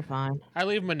academy. They're fine. I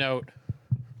leave him a note.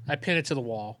 I pin it to the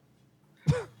wall.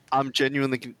 I'm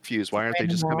genuinely confused. Why aren't they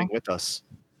just Random coming wall. with us?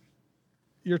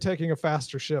 You're taking a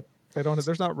faster ship.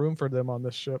 There's not room for them on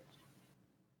this ship.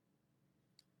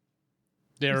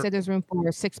 You They're said there's room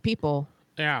for 6 people.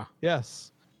 yeah.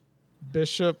 Yes.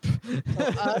 Bishop,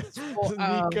 us for,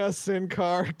 Nika,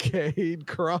 Sincar, Cade,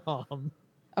 Crom.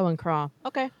 Oh, and Crom.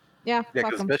 Okay. Yeah. Yeah, fuck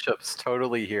because 'em. Bishop's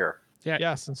totally here,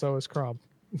 Yes, and so is Crom.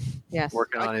 Yes.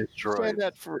 working on his Say droid.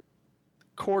 that for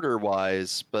quarter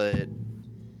wise, but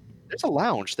there's a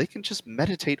lounge. They can just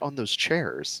meditate on those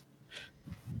chairs.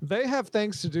 They have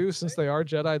things to do since they are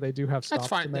Jedi. They do have stops That's to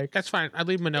fine. make. That's fine. I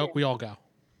leave him a note. We all go.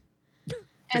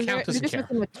 And count they're doesn't just care.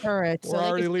 missing the turret. So We're they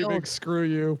already can still- leaving. Screw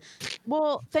you.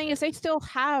 Well, thing is, they still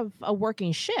have a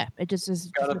working ship. It just is.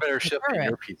 Got a better ship than turret.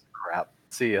 your piece of crap.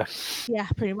 See ya. Yeah,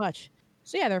 pretty much.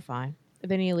 So yeah, they're fine. If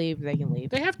they need to leave, they can leave.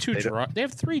 They have They don't- They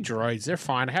have 3 droids. They're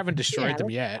fine. I haven't destroyed Yeah, them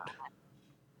they're yet.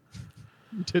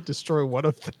 You did destroy one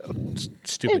of them.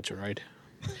 Stupid droid.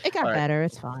 It got All right. better.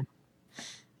 It's fine.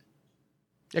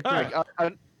 Yeah, All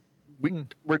great. right.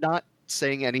 We're not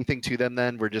saying anything to them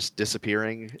then. We're just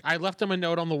disappearing. I left them a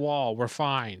note on the wall. We're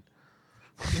fine.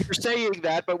 You're saying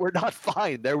that, but we're not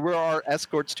fine. There were our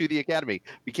escorts to the academy.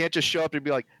 We can't just show up and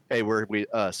be like, hey,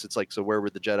 us. It's like, so where were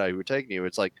the Jedi who were taking you?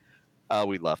 It's like,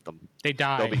 we left them. They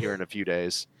They'll be die. here in a few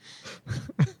days.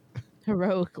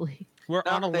 Heroically. We're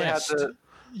on a they had list. to.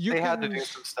 You They had to can- do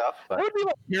some stuff, That but would be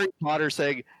like Harry Potter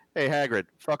saying, hey, Hagrid,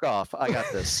 fuck off. I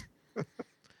got this.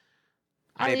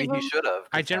 I maybe leave he them- should have.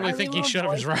 I generally I think leave he them should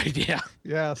have. Is right. Yeah.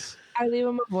 Yes. I leave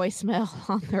them a voicemail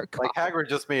on their call. Like Hagrid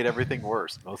just made everything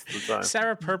worse most of the time.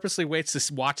 Sarah purposely waits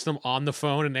to watch them on the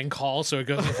phone and then calls so it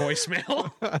goes to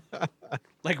voicemail.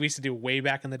 Like we used to do way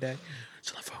back in the day.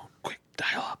 It's on the phone. Quick,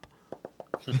 dial up.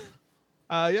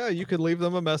 Yeah, you could leave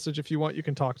them a message if you want. You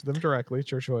can talk to them directly. It's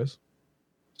your choice.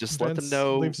 Just let them Vince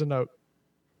know. Leaves a note.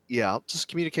 Yeah, just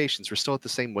communications. We're still at the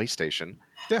same way station.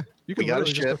 Yeah, you can We got a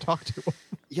literally just go ship. talk to him.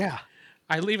 Yeah.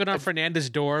 I leave it on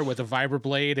Fernanda's door with a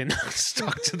vibroblade and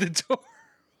stuck to the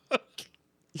door.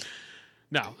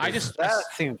 No, I just That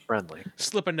seems friendly.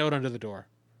 slip a note under the door.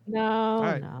 No,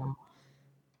 right. no.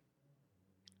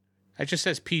 It just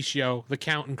says "Peace, yo, the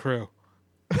Count and crew."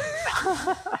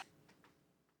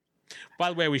 By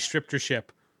the way, we stripped your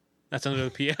ship. That's under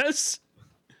the PS.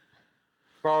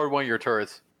 Probably one of your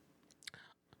turrets.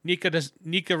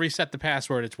 Nika reset the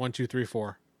password. It's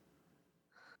 1234.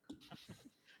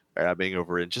 I'm being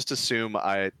over it. Just assume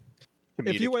I.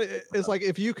 If you went, it's like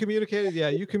if you communicated,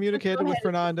 you communicated with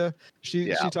Fernanda. She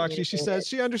Yeah. talked to you. She says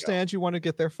she understands you want to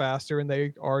get there faster, and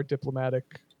they are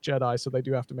diplomatic Jedi, so they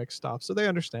do have to make stops. So they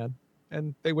understand,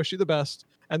 and they wish you the best,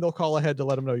 and they'll call ahead to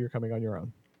let them know you're coming on your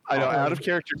own. I know, out of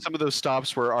character, some of those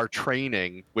stops were our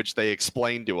training, which they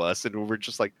explained to us, and we were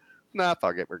just like, nah,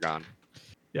 fuck it, we're gone.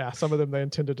 Yeah, some of them they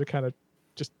intended to kind of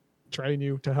just train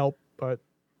you to help, but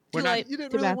We're not. you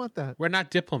didn't Too really bad. want that. We're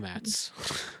not diplomats.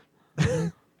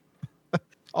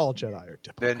 All Jedi are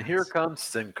diplomats. Then here comes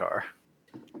Sinkar.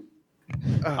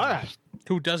 All right.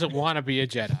 Who doesn't want to be a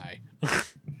Jedi?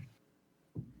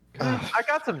 I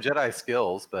got some Jedi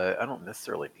skills, but I don't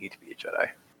necessarily need to be a Jedi.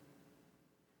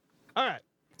 All right.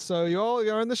 So you all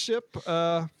are in the ship.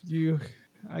 I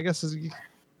guess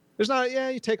there's not. Yeah,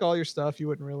 you take all your stuff. You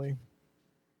wouldn't really.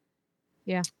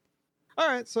 Yeah. All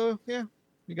right. So yeah,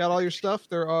 you got all your stuff.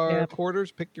 There are Yep.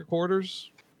 quarters. Pick your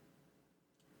quarters.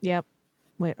 Yep.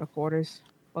 Wait, quarters?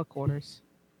 What quarters?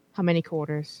 How many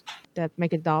quarters? That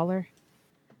make $1?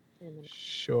 Wait a minute.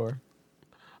 Sure.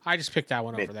 I just picked that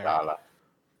one over there. Mid-dollar.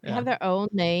 They Yeah. have their own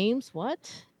names.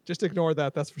 What? Just ignore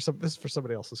that. This is for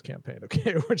somebody else's campaign.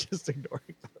 Okay, we're just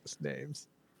ignoring those names.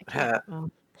 Oh,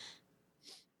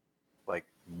 Like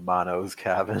Mono's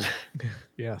cabin.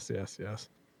 Yes.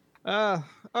 All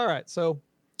right. So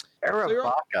you're-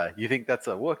 Arabaka. You think that's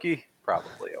a Wookiee?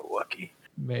 Probably a Wookiee.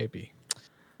 maybe.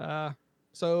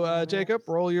 Jacob,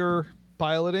 roll your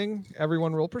piloting.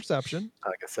 Everyone roll perception.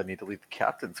 I guess I need to leave the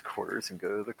captain's quarters and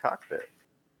go to the cockpit.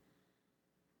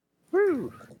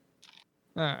 Woo!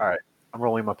 All right. All right. I'm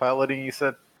rolling my piloting, you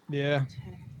said? Yeah.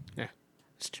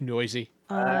 It's too noisy.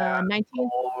 19.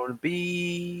 Going to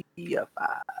be a 5.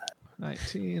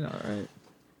 19. All right.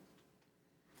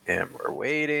 And we're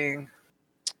waiting.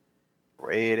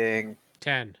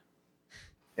 10.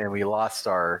 And we lost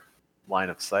our line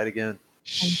of sight again.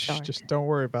 Shh, sorry. just don't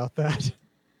worry about that.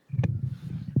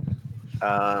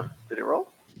 Did it roll?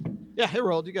 Yeah, it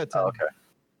rolled. You got 10. Oh, okay.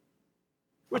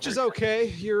 Which is okay.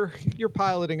 You're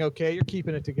piloting okay. You're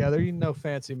keeping it together. You no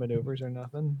fancy maneuvers or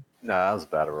nothing. No, that was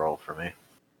about a roll for me.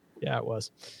 Yeah, it was.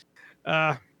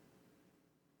 All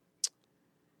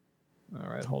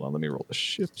right, hold on. Let me roll the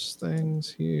ships things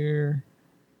here.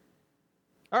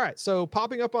 All right, so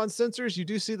popping up on sensors, you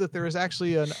do see that there is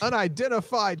actually an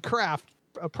unidentified craft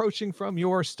approaching from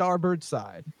your starboard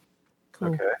side.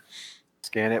 Cool. Okay.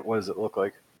 Scan it. What does it look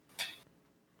like?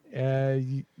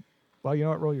 Well, you know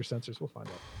what? Roll your sensors. We'll find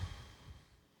out.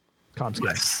 My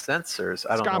Comscan. sensors.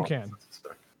 I don't know. Scomcan.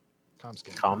 what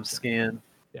Comscan. Comscan.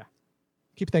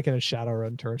 Keep thinking of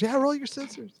Shadowrun terms. Yeah, roll your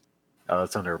sensors. Oh,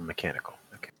 that's under mechanical.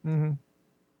 Okay. Mm-hmm.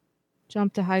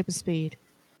 Jump to hyperspeed.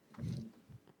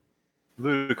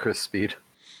 Ludicrous speed.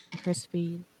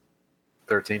 Hyperspeed.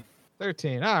 13.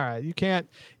 13. All right. You can't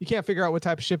figure out what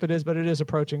type of ship it is, but it is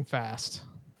approaching fast.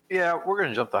 Yeah, we're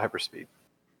gonna jump to hyperspeed.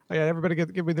 Oh, yeah, everybody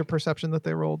give me their perception that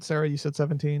they rolled. Sarah, you said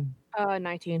 17.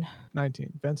 19.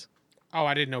 19. Vince? Oh,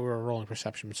 I didn't know we were rolling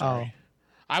perception. I'm sorry.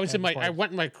 I was Yeah, in my. before. I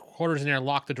went in my quarters in there and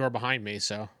locked the door behind me,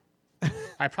 so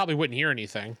I probably wouldn't hear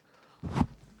anything.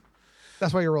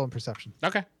 That's why you're rolling perception.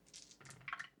 Okay.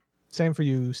 Same for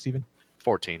you, Steven.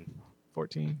 14.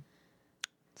 14.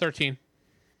 13.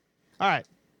 All right.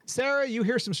 Sarah, you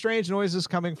hear some strange noises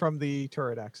coming from the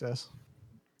turret access.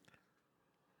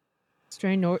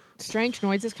 Strange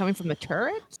noises coming from the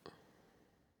turret?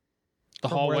 The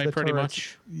From where hallway, the pretty turret's-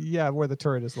 much Yeah, where the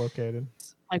turret is located.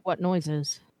 Like what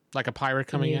noises? like a pirate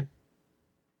coming Yeah. in.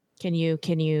 Can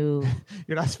you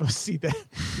You're not supposed to see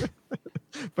that.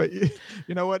 But you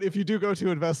know what? If you do go to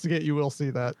investigate, you will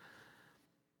see that.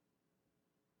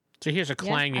 So here's a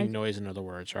clanging I- noise, in other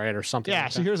words, right, or something. Yeah,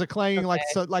 like she that. hears a clanging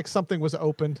like something was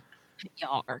opened.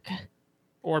 Yarg.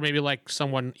 Or maybe like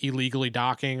someone illegally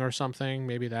docking or something.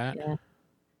 Maybe that. Yeah.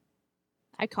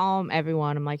 I call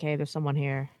everyone. I'm like, hey, there's someone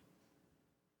here.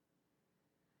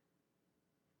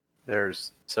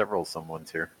 There's several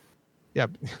someones here. Yeah.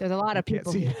 There's a lot of Can't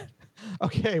people see here. it.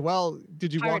 Okay, well,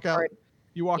 did you walk Pirate out? turret.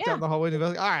 You walked Yeah. out in the hallway. And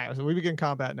all right, so we begin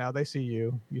combat now. They see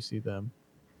you. You see them.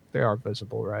 they are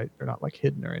visible, right? They're not like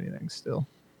hidden or anything still.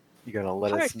 You gonna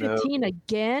let Pirate us know? 15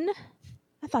 again?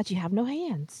 I thought you have no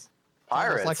hands.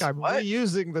 Pirates. It's like I'm what?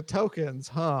 reusing the tokens,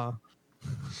 huh?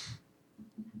 Did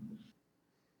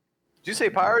you say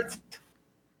pirates?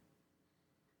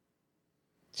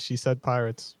 She said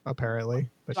pirates, apparently,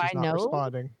 but Do she's I not know?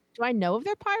 responding. Do I know if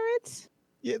they're pirates?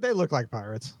 Yeah, they look like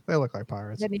pirates. They look like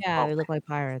pirates. Then, yeah, they look like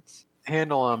pirates.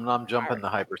 Handle them, and I'm jumping the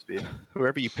hyperspeed.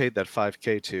 Whoever you paid that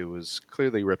 5K to was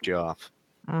clearly ripped you off.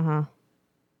 Uh-huh.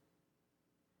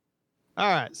 All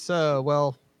right, so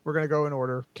well, we're gonna go in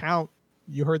order. Count.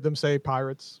 You heard them say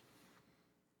pirates.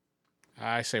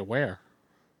 I say where?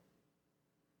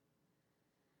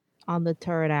 On the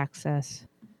turret access.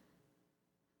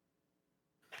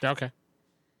 Okay.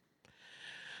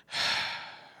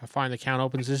 I find the Count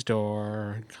opens his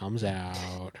door and comes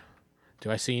out.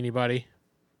 Do I see anybody?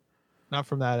 Not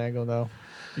from that angle, no.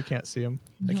 You can't see them.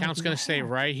 The Count's going to stay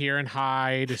right here and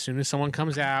hide. As soon as someone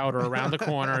comes out or around the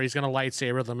corner, he's going to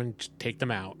lightsaber them and take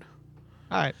them out.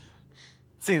 All right.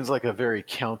 Seems like a very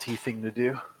county thing to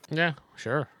do. Yeah,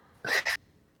 sure.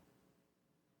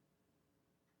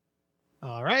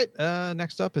 All right.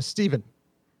 Next up is Steven.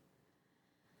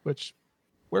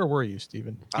 Where were you,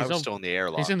 Steven? I was still in the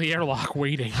airlock. He's in the airlock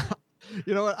waiting.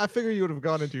 You know what? I figure you would have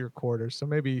gone into your quarters, so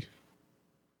maybe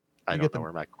I you don't get know them.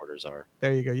 where my quarters are.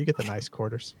 There you go. You get the nice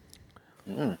quarters.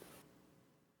 Mm.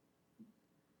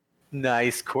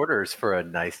 Nice quarters for a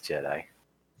nice Jedi.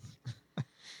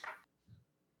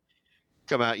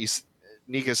 Come out.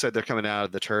 Nika said they're coming out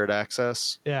of the turret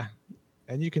access. Yeah,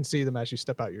 and you can see them as you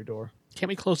step out your door. Can't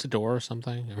we close the door or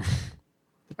something? The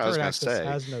I was turret gonna access say.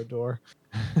 has no door.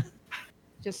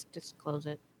 Just close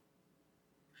it.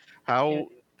 How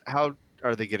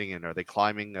are they getting in? Are they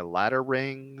climbing a ladder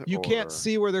ring? You can't or-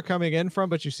 see where they're coming in from,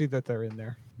 but you see that they're in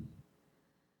there.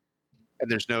 And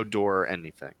there's no door or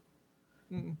anything.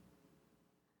 Mm.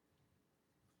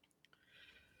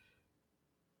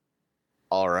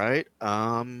 All right.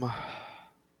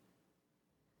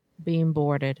 Being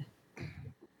boarded.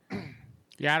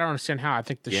 Yeah, I don't understand how. I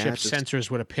think the Yeah, ship's just-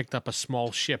 sensors would have picked up a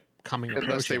small ship coming Unless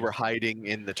approaching. they were hiding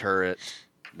in the turret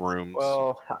rooms.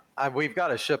 Well, we've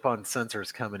got a ship on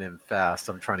sensors coming in fast.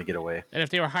 I'm trying to get away. And if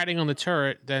they were hiding on the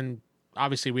turret, then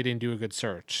obviously we didn't do a good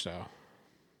search. So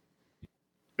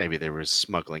Maybe there was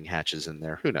smuggling hatches in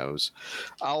there. Who knows?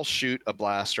 I'll shoot a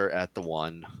blaster at the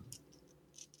one.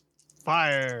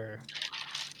 Fire.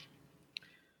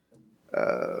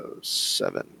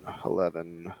 7,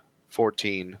 11,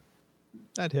 14.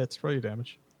 That hits. Roll your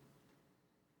damage.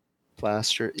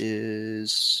 Blaster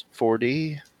is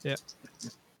 40. Yep.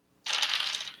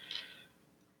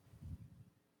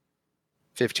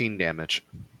 15 damage.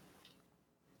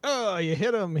 Oh, you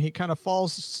hit him. He kind of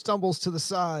falls, stumbles to the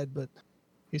side, but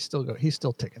he's still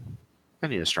ticking. I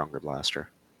need a stronger blaster.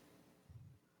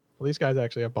 Well, these guys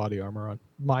actually have body armor on.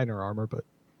 Minor armor, but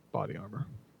body armor.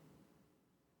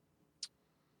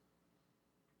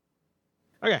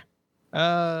 Okay.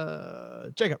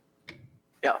 Jacob.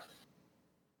 Yeah.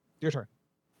 Your turn.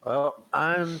 Well,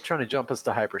 I'm trying to jump us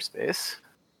to hyperspace.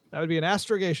 That would be an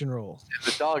astrogation roll.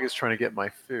 The dog is trying to get my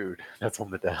food. That's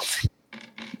on the desk.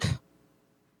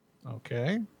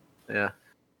 Okay. Yeah.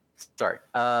 Sorry.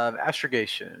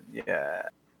 Astrogation. Yeah.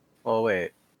 Oh,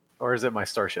 wait. Or is it my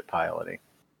starship piloting?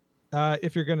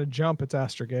 If you're going to jump, it's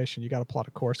astrogation. You got to plot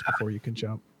a course before you can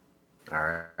jump.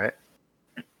 All right.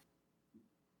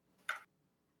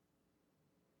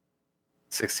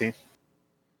 16.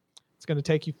 It's going to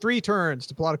take you 3 turns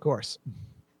to plot a course.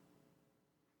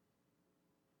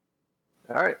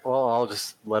 All right. Well, I'll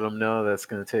just let them know that's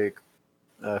going to take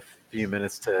a few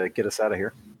minutes to get us out of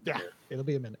here. Yeah, it'll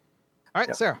be a minute. All right,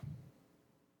 Yep. Sarah.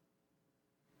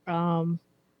 I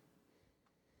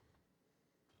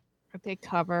take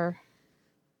cover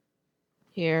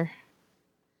here.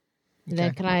 And then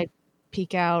Okay. can I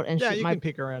peek out and Yeah, shoot you my can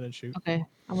peek around and shoot. Okay.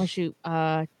 I'm gonna shoot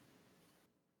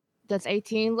does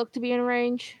 18 look to be in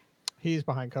range? He's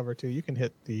behind cover too. You can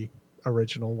hit the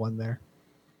original one there.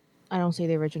 I don't see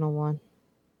the original one.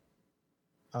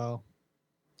 Oh,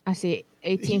 I see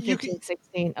 18, You 15,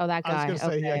 16. Oh, that I was guy. going to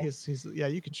say, Okay. yeah, he's yeah,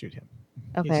 you can shoot him.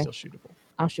 Okay. He's still shootable.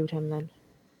 I'll shoot him then.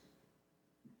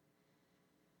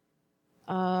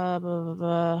 Blah, blah,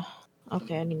 blah.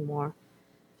 Okay, I need more.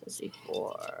 Let's see,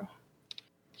 4.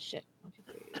 Shit. 1, 2,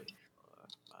 3, 4,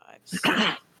 5, 6.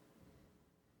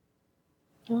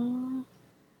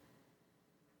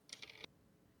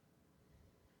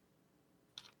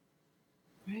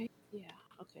 Right? Yeah.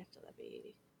 Okay, so that'd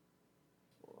be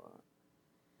 4,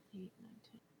 8, 9,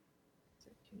 10,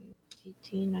 13,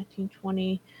 18, 19,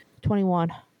 20,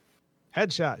 21.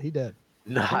 Headshot. He did.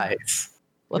 Nice.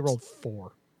 He Whoops. rolled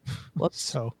 4. Whoops.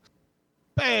 So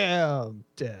Bam!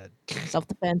 Dead.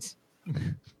 Self-defense.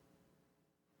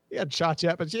 He hadn't shot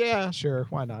yet, but yeah, sure.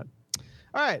 Why not?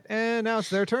 All right. And now it's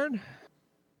their turn.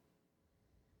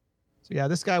 So yeah,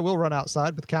 this guy will run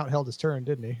outside, but the Count held his turn,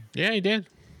 didn't he? Yeah, he did.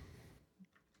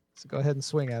 So go ahead and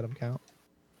swing at him, Count.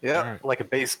 Yeah, Alright. like a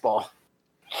baseball.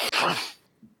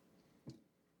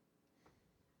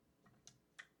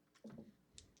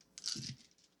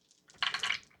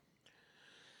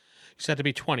 You said to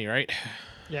be 20, right?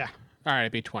 Yeah. All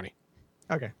right, be 20.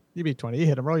 Okay. You beat 20. You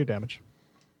hit him. Roll your damage.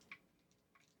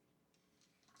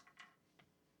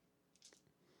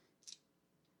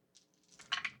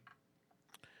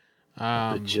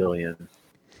 Bajillion.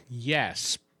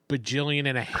 Yes, bajillion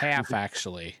and a half,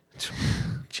 actually.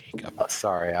 Jacob. Oh,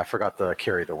 sorry, I forgot to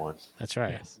carry the one. That's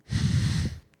right. Yes.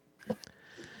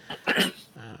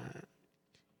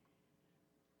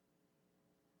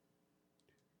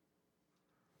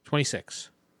 26.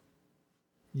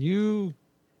 You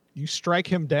strike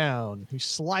him down. You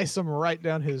slice him right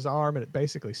down his arm, and it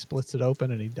basically splits it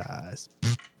open, and he dies.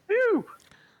 Whew.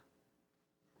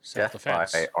 Death by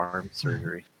Self-defense. arm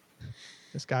surgery.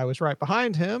 This guy was right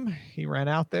behind him. He ran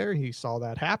out there. He saw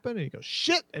that happen, and he goes,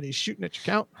 shit, and he's shooting at your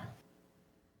Count.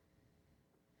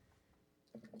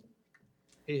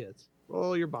 He hits.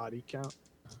 Roll your body, Count.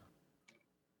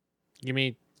 Give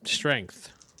me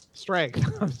strength.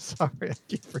 Strength. I'm sorry. I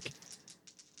keep forgetting.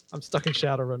 I'm stuck in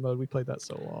Shadowrun mode. We played that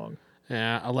so long.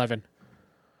 Yeah, 11.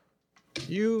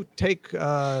 You take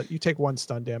 1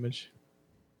 stun damage.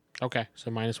 Okay,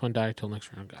 so -1 die till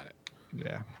next round. Got it.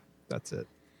 Yeah, that's it.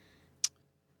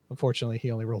 Unfortunately,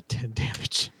 he only rolled 10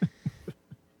 damage.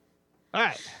 All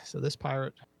right, so this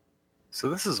pirate, So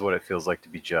this is what it feels like to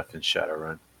be Jeff in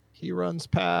Shadowrun. he runs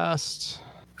past.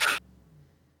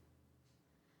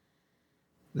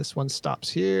 This one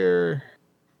stops here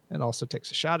and also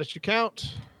takes a shot at your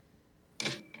Count.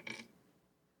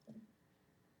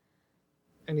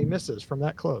 And he misses from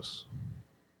that close.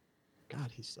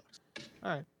 God, he sucks.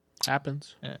 All right.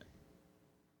 Happens.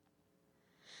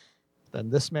 Then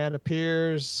this man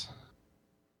appears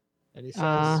and he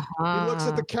says, he looks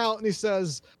at the Count and he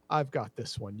says, I've got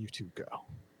this one. You two go.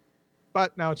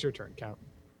 But now it's your turn, Count.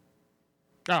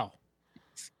 Oh.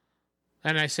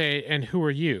 And I say, and who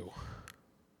are you?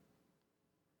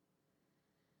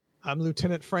 I'm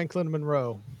Lieutenant Franklin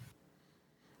Monroe,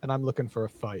 and I'm looking for a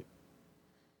fight.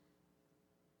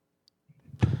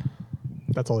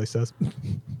 That's all he says.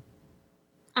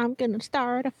 I'm gonna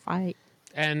start a fight.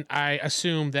 And I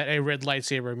assume that a red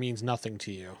lightsaber means nothing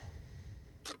to you.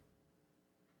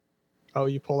 Oh,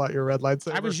 you pull out your red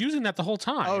lightsaber? I was using that the whole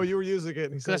time. Oh, you were using it.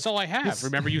 And he says, That's all I have.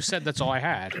 Remember, you said that's all I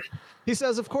had. he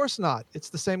says, of course not. It's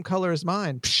the same color as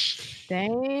mine.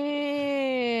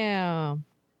 Damn.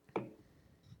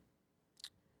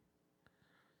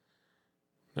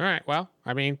 All right. Well,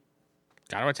 I mean,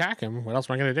 got to attack him. What else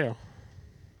am I going to do?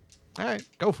 All right,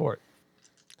 go for it.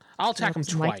 I'll attack him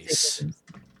Some twice. lightsabers.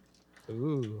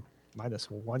 Ooh,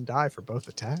 -1 die for both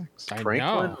attacks. I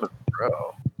Franklin know.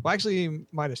 Monroe. Well, actually,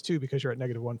 -2 because you're at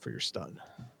 -1 for your stun.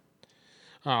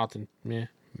 Oh, then meh.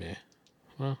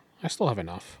 Well, I still have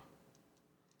enough.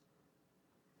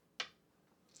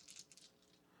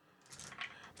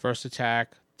 First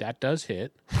attack, that does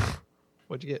hit.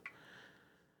 What'd you get?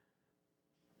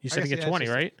 You said to guess, get yeah, 20, it's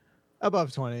just- right?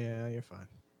 Above 20, yeah, you're fine.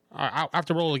 I'll have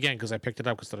to roll again because I picked it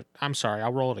up. I'm sorry,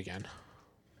 I'll roll it again.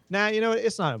 Nah, you know what?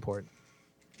 It's not important.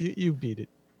 You beat it.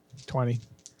 20.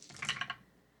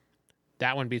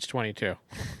 That one beats 22.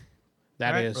 That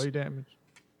All right, is. roll your damage.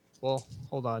 Well,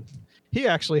 hold on. He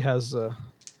actually has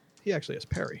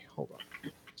parry. Hold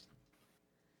on.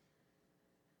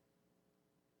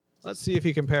 Let's see if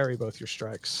he can parry both your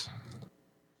strikes.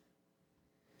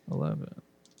 11.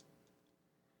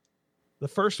 The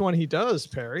first one he does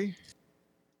parry.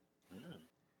 5,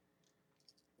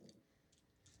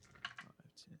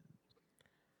 10.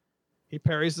 He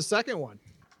parries the second one.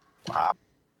 Wow.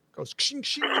 Goes shing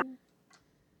shing.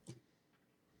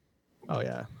 Oh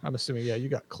yeah, I'm assuming you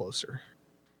got closer.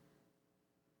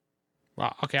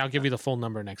 Well, okay, I'll give you the full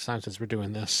number next time since we're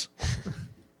doing this.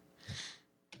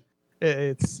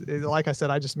 It's like I said,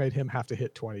 I just made him have to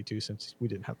hit 22 since we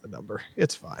didn't have the number.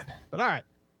 It's fine. But all right.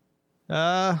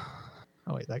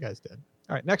 Oh wait, that guy's dead.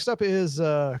 All right, next up is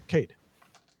Cade.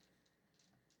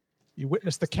 You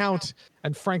witness the Count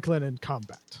and Franklin in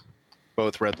combat.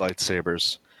 Both red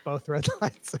lightsabers. Both red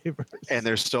lightsabers. And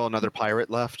there's still another pirate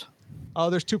left. Oh,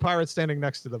 there's 2 pirates standing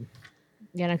next to them.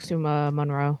 Yeah, next to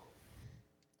Monroe.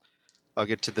 I'll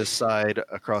get to this side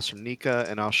across from Nika,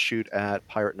 and I'll shoot at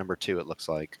pirate number 2, it looks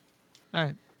like. All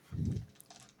right.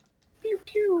 Pew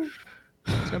pew.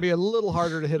 It's gonna be a little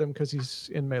harder to hit him because he's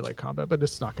in melee combat, but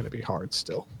it's not gonna be hard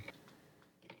still.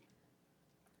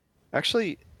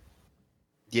 Actually,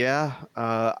 yeah.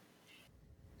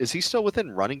 Is he still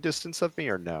within running distance of me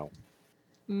or no?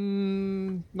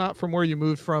 Not from where you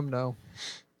moved from, no.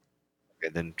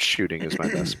 Okay, then shooting is my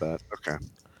best bet. Okay.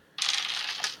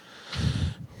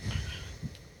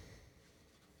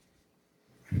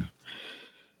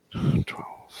 $12,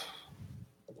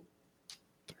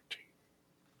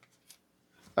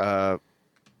 13.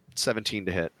 17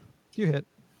 to hit. You hit.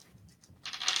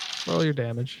 Roll your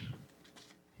damage.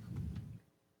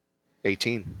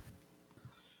 18.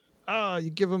 You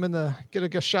give him get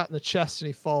a shot in the chest and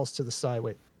he falls to the side.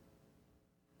 Wait.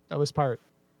 That was pirate.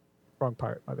 Wrong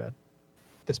pirate, my bad.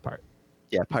 This pirate.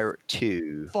 Yeah, pirate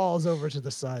 2. Falls over to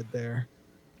the side there.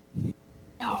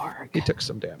 Dark. He took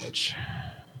some damage.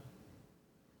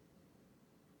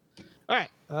 All right.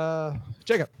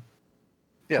 Jacob.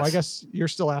 Yes. Well, I guess you're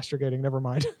still astrogating. Never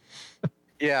mind.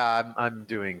 Yeah, I'm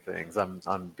doing things.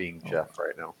 I'm being Jeff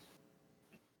right now.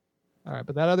 All right,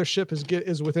 but that other ship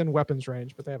is within weapons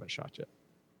range, but they haven't shot yet.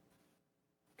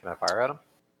 Can I fire at him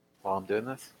while I'm doing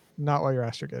this? Not while you're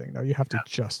astrogating. No, you have to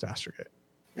just astrogate.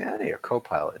 Yeah, I need a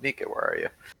co-pilot. Nika, where are you?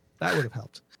 That would have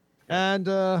helped. And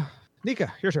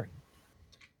Nika, your turn.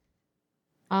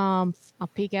 I'll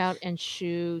peek out and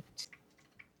shoot.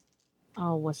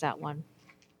 Oh, what's that one?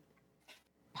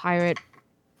 Pirate.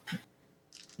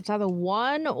 It's either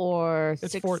 1 or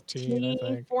It's 16. 14, I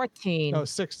think. 14. No,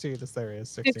 16. There he is.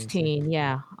 16. 16,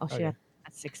 yeah. I'll shoot Okay.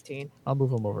 at 16. I'll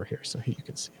move him over here so you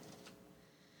can see.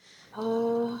 What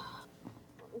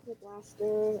was the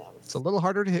blaster? That It's was a little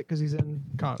harder to hit because he's in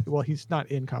combat. Well, he's not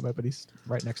in combat, but he's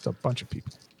right next to a bunch of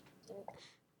people.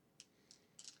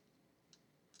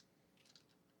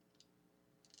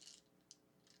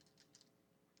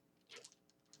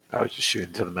 I was just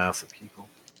shooting to the mass of people.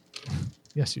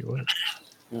 Yes, you would.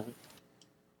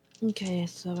 okay.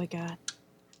 So I got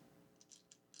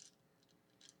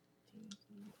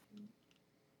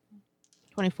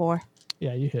 24.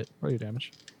 Yeah, you hit. Roll your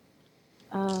damage.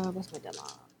 What's my demo?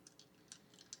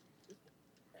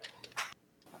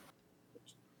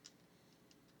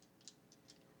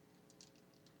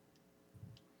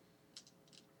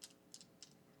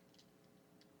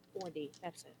 $40.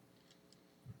 That's it.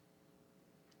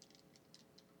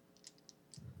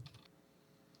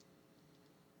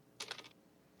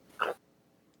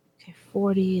 Okay,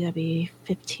 40. That'd be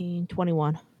 15,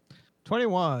 21.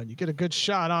 21. You get a good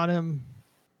shot on him.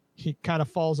 He kind of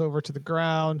falls over to the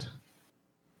ground.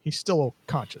 He's still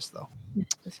conscious, though. Yeah,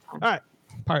 that's fine. All right.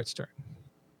 Pirate's turn.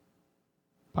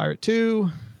 Pirate 2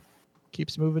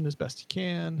 keeps moving as best he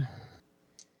can.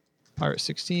 Pirate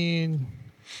 16.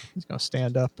 He's going to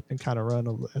stand up and kind of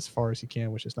run as far as he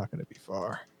can, which is not going to be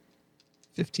far.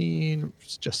 15.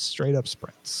 Just straight up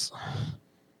sprints.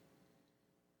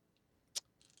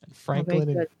 And Franklin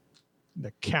and good.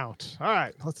 the Count. All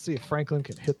right. Let's see if Franklin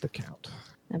can hit the Count.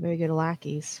 Not very good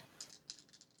lackeys.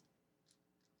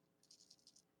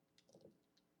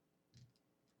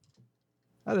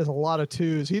 That is a lot of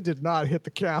 2s. He did not hit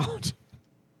the Count.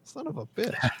 Son of a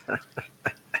bitch.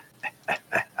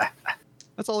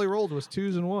 That's all he rolled was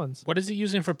 2s and 1s. What is he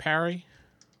using for parry?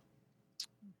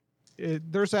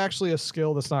 There's actually a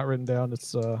skill that's not written down.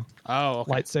 It's Oh,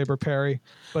 okay. lightsaber parry,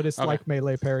 but it's Okay. like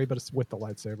melee parry, but it's with the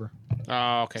lightsaber.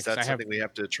 Oh, okay. Is 'cause that I have, something we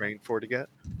have to train for to get?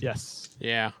 Yes,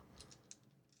 yeah.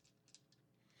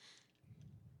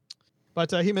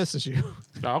 but he misses you.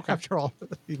 Oh, okay. After all,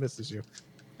 he misses you.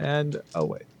 And oh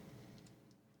wait,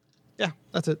 yeah,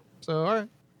 that's it. So all right,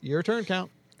 your turn,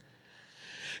 Count.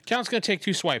 Count's gonna take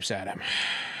 2 swipes at him.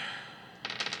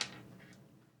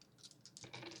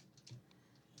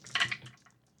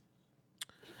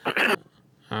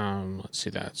 Let's see.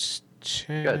 That's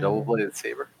 10, You got a double bladed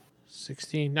saber.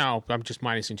 16. No, I'm just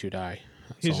minusing 2 die.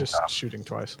 That's He's all. just shooting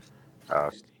twice.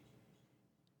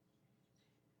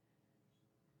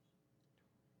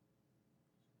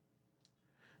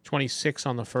 26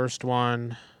 on the first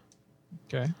one.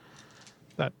 Okay,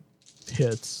 that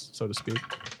hits, so to speak.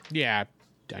 Yeah,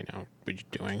 I know what you're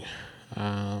doing.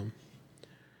 Let's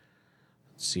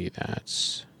see,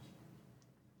 that's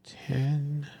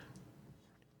 10.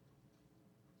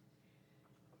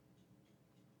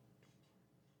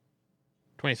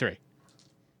 $23.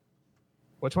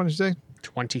 Which one did you say?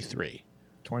 23.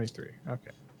 23.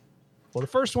 Okay. Well, the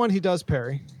first one he does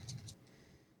parry.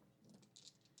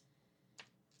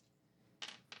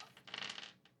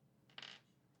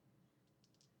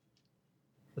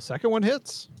 The second one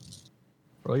hits.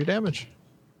 Roll your damage.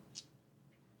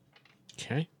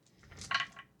 Okay.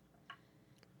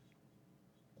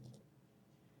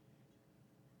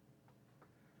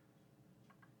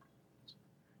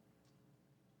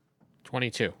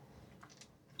 22.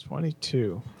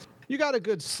 22. You got a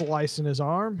good slice in his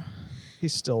arm.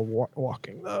 He's still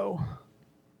walking, though.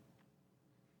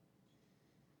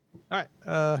 All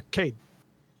right, Cade.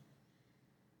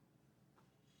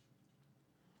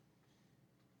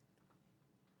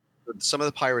 Some of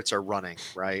the pirates are running,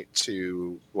 right,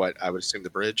 to what I would assume the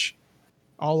bridge.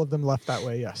 All of them left that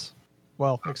way, yes.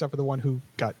 Well, except for the one who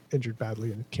got injured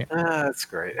badly and can't. That's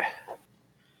great.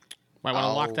 Might want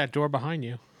to lock that door behind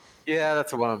you. Yeah,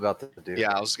 that's what I'm about to do.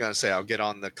 Yeah, I was going to say, I'll get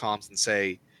on the comms and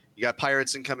say, you got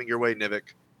pirates incoming your way,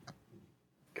 Nivik.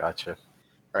 Gotcha.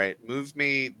 All right, move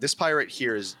me. This pirate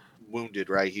here is wounded,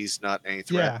 right? He's not any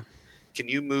threat. Yeah. Can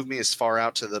you move me as far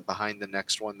out to the behind the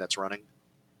next one that's running?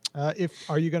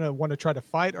 Are you going to want to try to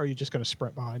fight, or are you just going to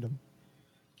sprint behind him?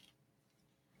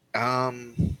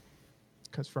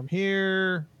 Because from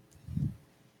here,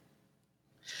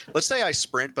 let's say I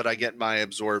sprint, but I get my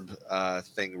absorb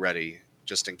thing ready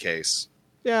just in case.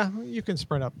 yeah, you can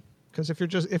sprint up. Because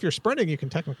if you're sprinting, you can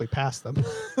technically pass them.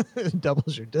 It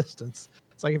doubles your distance.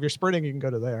 It's like if you're sprinting, you can go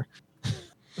to there.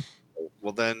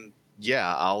 Well, then,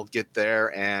 yeah, I'll get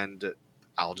there and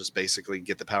I'll just basically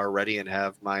get the power ready and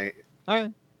have my. All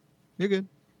right, you're good.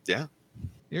 Yeah,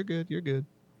 you're good. You're good.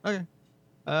 Okay.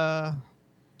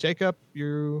 Jacob,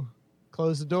 you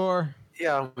close the door.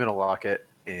 Yeah, I'm gonna lock it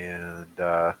and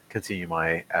continue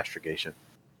my astrogation.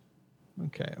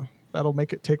 Okay. That'll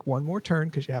make it take one more turn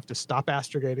because you have to stop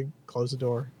astrogating, close the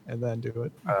door, and then do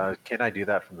it. Can I do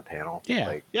that from the panel?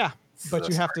 Yeah. Yeah, but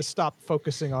you have sorry. to stop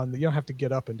focusing on you don't have to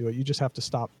get up and do it. You just have to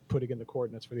stop putting in the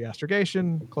coordinates for the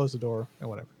astrogation, close the door, and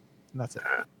whatever. And that's it.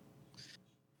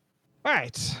 All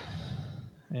right.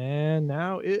 And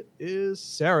now it is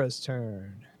Sarah's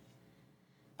turn.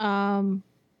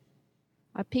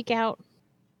 I peek out.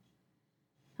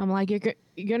 I'm like, you're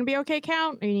gonna be okay,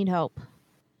 Count, or you need help?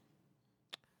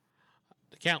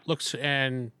 The Count looks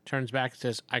and turns back and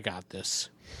says, I got this.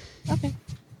 Okay.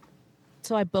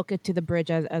 So I book it to the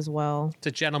bridge as well. It's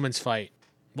a gentleman's fight.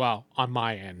 Well, on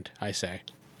my end, I say.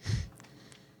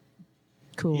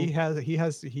 Cool.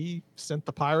 He sent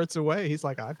the pirates away. He's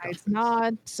like, I've got I this.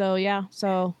 nod. So yeah.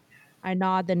 So I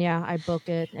nod. Then yeah, I book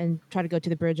it and try to go to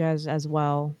the bridge as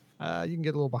well. You can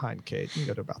get a little behind Kate. You can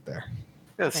go to about there.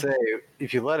 I was gonna say,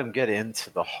 if you let them get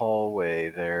into the hallway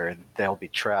there, and they'll be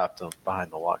trapped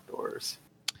behind the locked doors.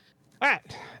 All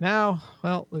right. Now,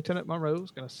 well, Lieutenant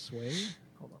Monroe's going to swing.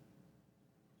 Hold on.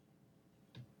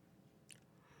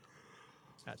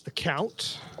 At the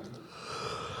count.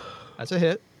 That's a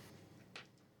hit.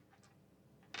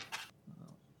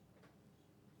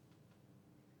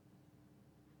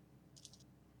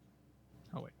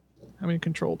 Oh, wait. How many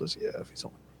control does he have? He's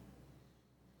only.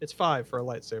 It's 5 for a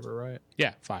lightsaber, right?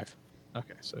 Yeah, 5.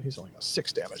 Okay, so he's only got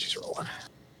 6 damage he's rolling.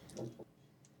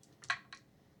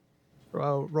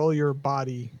 Roll your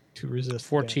body to resist.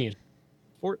 14. damage.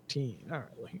 14. All right.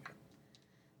 Well,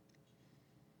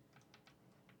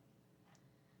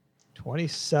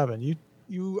 27.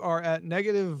 You are at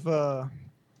negative.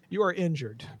 You are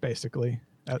injured, basically.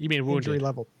 At You mean injury wounded?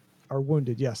 level, or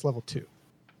wounded? Yes, level 2,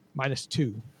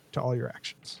 -2 to all your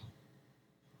actions.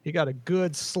 You got a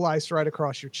good slice right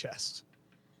across your chest.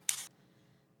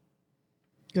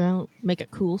 Gonna make a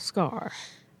cool scar.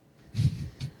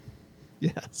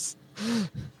 Yes.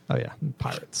 Oh yeah, and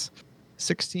pirates.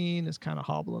 16 is kind of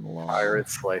hobbling along.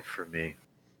 Pirate's life for me.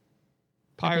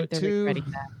 Pirate I think they're 2.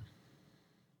 regretting that.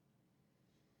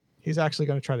 He's actually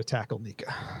going to try to tackle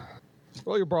Nika.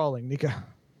 Roll your brawling, Nika.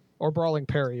 Or brawling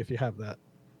parry if you have that.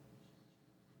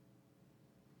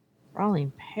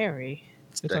 Rolling parry.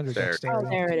 It's under There. Oh, dexterity.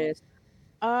 there it is.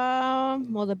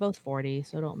 Well, they're both 40,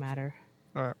 so it don't matter.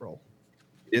 All right, roll.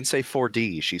 She didn't say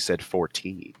 4D. She said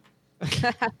 4T.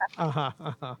 Uh-huh,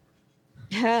 uh-huh.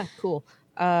 Cool.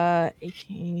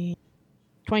 18,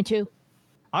 22.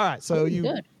 All right, so Pretty you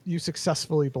good. you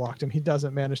successfully blocked him. He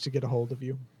doesn't manage to get a hold of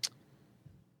you.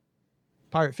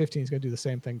 Pirate 15 is going to do the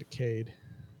same thing to Cade.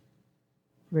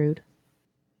 Rude.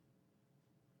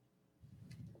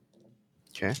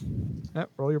 Okay. Yep,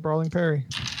 roll your brawling parry.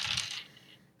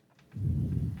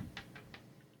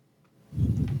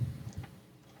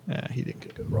 Yeah, he didn't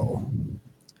get a good roll.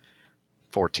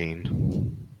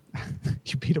 14.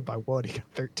 You beat him by 1. He got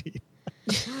 13.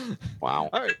 Wow.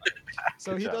 All right.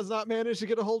 So Good he job. does not manage to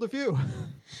get a hold of you.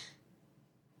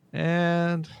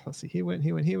 And let's see. He went.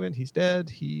 He's dead.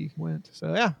 He went.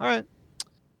 So yeah. All right.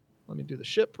 Let me do the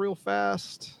ship real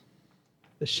fast.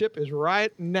 The ship is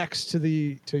right next to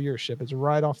your ship. It's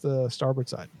right off the starboard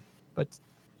side. But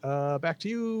back to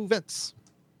you, Vince.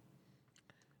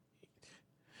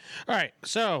 All right,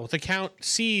 so the Count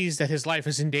sees that his life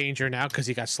is in danger now because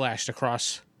he got slashed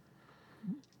across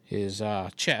his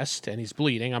chest, and he's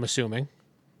bleeding, I'm assuming.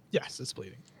 Yes, it's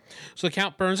bleeding. So the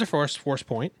Count burns a force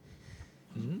point,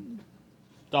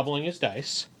 doubling his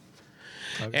dice.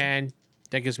 Okay. And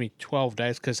that gives me 12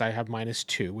 dice because I have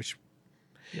 -2, which...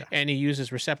 Yeah. And he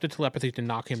uses receptive telepathy to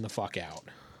knock him the fuck out.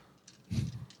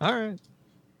 All right.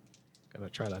 Gonna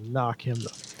try to knock him the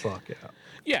fuck out.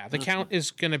 Yeah, the Count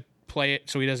is going to play it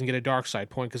so he doesn't get a dark side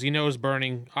point because he knows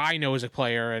burning. I know as a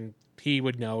player, and he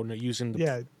would know using the.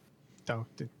 Yeah,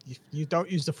 you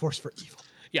don't use the force for evil.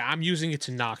 Yeah, I'm using it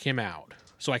to knock him out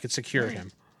so I could secure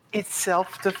him. It's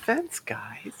self-defense,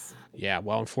 guys. Yeah,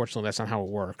 well, unfortunately, that's not how it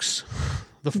works.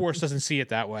 The Force doesn't see it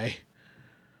that way.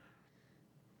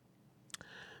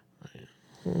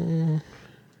 Man,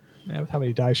 with how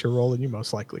many dice you're rolling, you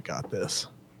most likely got this.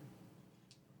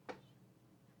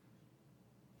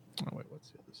 Oh wait,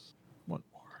 what's this? One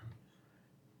more.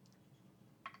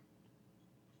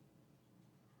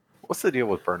 What's the deal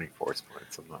with burning force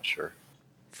points? I'm not sure.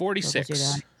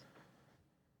 46.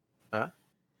 Huh?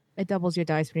 It doubles your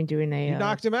dice when you're doing a You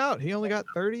knocked him out. He only got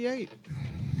 38.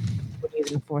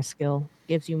 using force skill.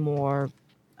 Gives you more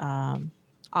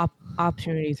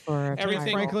opportunities for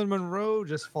Everything- Franklin Monroe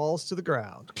just falls to the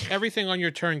ground. Everything on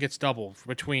your turn gets doubled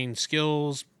between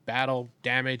skills, battle,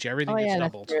 damage. Everything Oh gets yeah,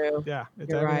 that's doubled true. Yeah,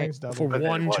 You're right. everything's double. for But then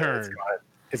one what? turn.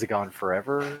 Is it gone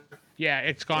forever? Yeah,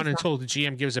 it's gone until the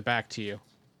GM gives it back to you.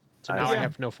 So now I Yeah.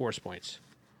 have no force points.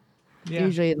 Yeah.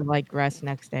 Usually like rest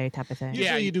next day type of thing. Usually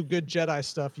Yeah, you do good Jedi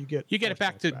stuff, you get You get it force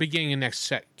back points to the beginning of next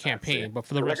set campaign, it. but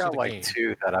for the I rest got of the like game.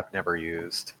 2 that I've never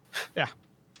used.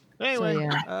 Anyway,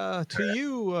 So, to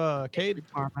you, Cade.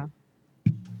 Karma.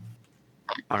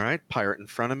 All right, pirate in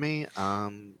front of me.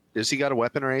 Does he got a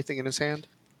weapon or anything in his hand?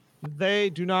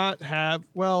 They do not have.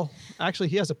 Well, actually,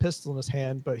 he has a pistol in his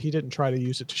hand, but he didn't try to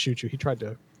use it to shoot you. He tried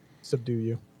to subdue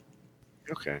you.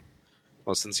 Okay.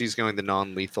 Well, since he's going the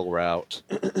non-lethal route,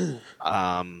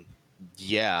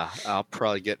 yeah, I'll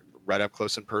probably get right up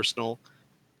close and personal.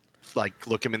 Like,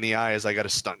 look him in the eye as I got a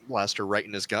stunt blaster right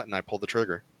in his gut, and I pull the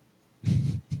trigger.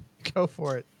 Go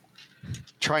for it.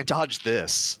 Try and dodge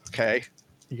this, okay?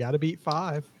 You got to beat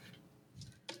 5.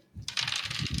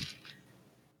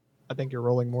 I think you're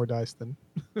rolling more dice than.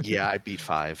 Yeah, I beat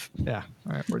 5. Yeah.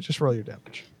 All right. We'll just roll your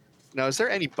damage. Now, is there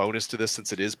any bonus to this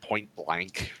since it is point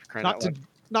blank? Crying Not out to loud.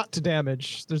 not to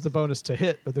damage. There's the bonus to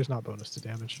hit, but there's not bonus to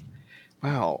damage.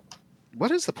 Wow.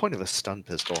 What is the point of a stun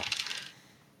pistol?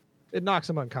 It knocks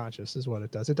him unconscious, is what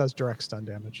it does. It does direct stun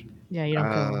damage. Yeah, you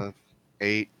don't kill him.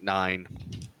 8, 9.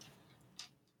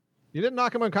 You didn't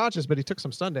knock him unconscious, but he took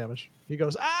some stun damage. He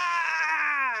goes,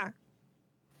 ah!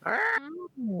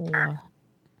 Oh.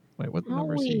 Wait, what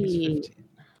number is he? He's Holy. 15.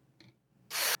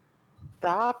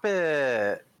 Stop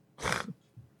it.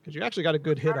 Because you actually got a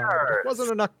good hit on him. It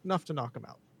wasn't enough to knock him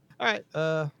out. All right,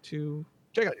 to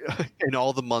Jacob. In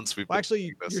all the months we've Well, been actually,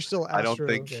 doing this, you're still I don't Astro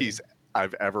think Gating.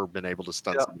 I've ever been able to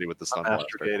stun Yep. somebody with the stun I'm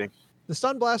blaster. astrogating. The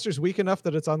stun blaster's weak enough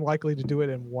that it's unlikely to do it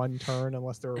in one turn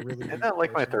unless they're a really. Isn't weak that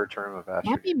like my person. third term of Might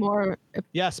astrogating? be more.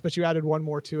 Yes, but you added one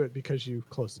more to it because you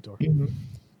closed the door.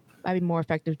 Might be more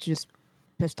effective to just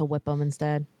pistol whip them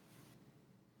instead.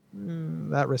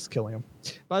 That risks killing him.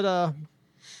 But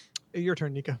your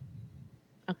turn, Nika.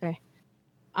 Okay.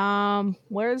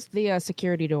 Where's the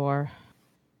security door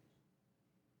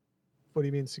What do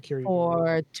you mean security? door?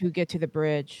 or to get to the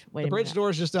bridge? Wait The a bridge minute. door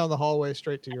is just down the hallway,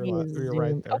 straight to your I left, need or your to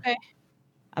right zoom. there. Okay.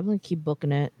 I'm gonna keep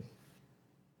booking it.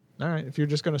 All right. If you're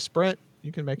just going to sprint,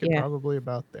 you can make it Yeah. probably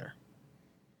about there.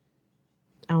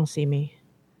 I don't see me.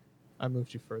 I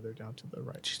moved you further down to the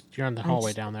right. You're on the I hallway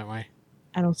just- down that way.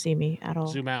 I don't see me at all.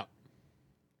 Zoom out.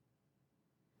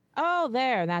 Oh,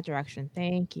 there, in that direction.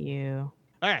 Thank you.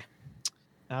 Okay.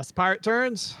 Now it's the pirate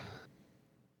turns.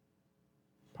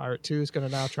 Pirate 2 is going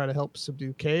to now try to help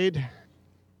subdue Cade.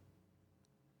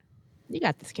 You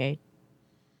got this, Kate.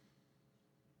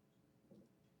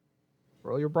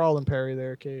 Roll your brawl and parry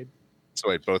there, Cade. So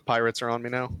wait, both pirates are on me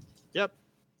now? Yep.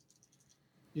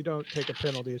 You don't take a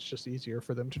penalty. It's just easier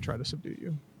for them to try to subdue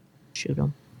you. Shoot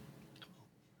him.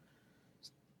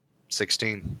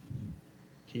 16.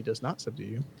 He does not subdue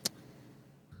you.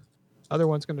 Other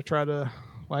one's going to try to.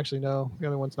 Well, actually, no. The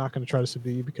other one's not going to try to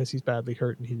subdue you because he's badly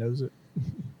hurt and he knows it.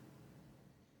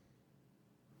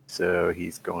 So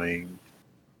he's going.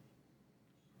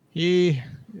 He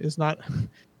is not.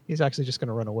 He's actually just going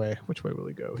to run away. Which way will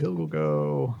he go? He'll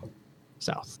go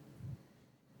south.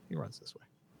 He runs this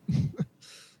way.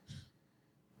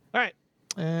 All right.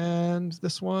 And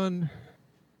this one.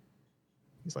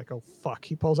 He's like, oh, fuck.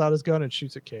 He pulls out his gun and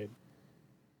shoots at Cade.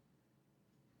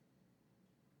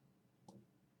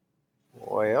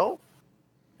 Well,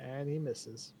 And he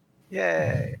misses.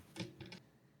 yay.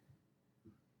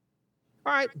 All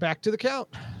All right, back to the count.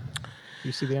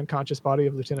 You see the unconscious body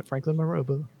of Lieutenant Franklin Monroe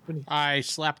beneath. I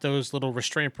slap those little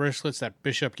restraint bracelets that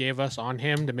Bishop gave us on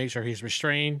him to make sure he's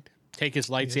restrained. Take his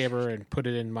lightsaber and put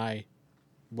it in my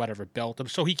whatever belt,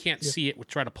 so he can't see it.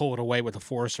 Try to pull it away with a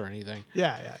force or anything.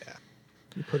 Yeah.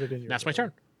 You put it in your. That's my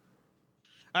turn.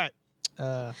 All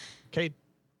right, Cade.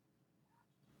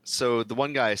 So the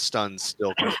one guy stunned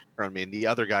still in front of me, and the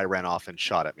other guy ran off and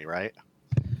shot at me, right?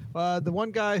 The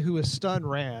one guy who was stunned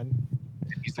ran.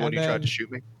 He's the one who tried to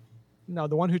shoot me? No,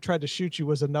 the one who tried to shoot you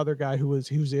was another guy who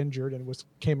was injured and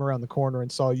came around the corner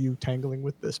and saw you tangling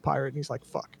with this pirate, and he's like,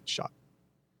 "Fuck!" Shot.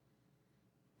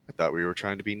 I thought we were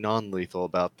trying to be non-lethal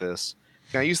about this.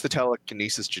 Can I use the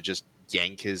telekinesis to just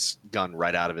yank his gun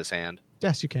right out of his hand?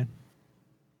 Yes, you can.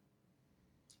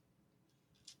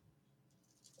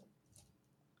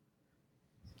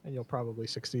 And you'll probably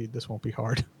succeed. This won't be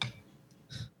hard.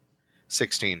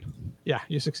 16. Yeah,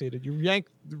 you succeeded. You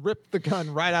rip the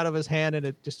gun right out of his hand, and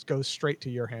it just goes straight to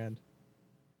your hand.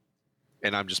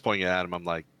 And I'm just pointing it at him. I'm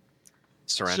like,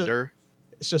 surrender?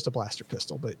 It's just a blaster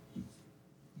pistol, but...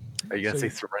 Are you going to say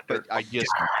surrender? But I just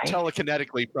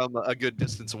telekinetically from a good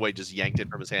distance away just yanked it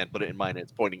from his hand, put it in mine, and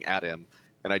it's pointing at him.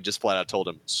 And I just flat out told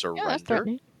him, Yeah, that's surrender?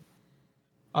 threatening.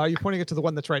 Are you pointing it to the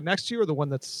one that's right next to you or the one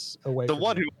that's away The from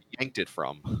one you? who yanked it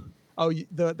from. Oh,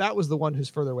 that was the one who's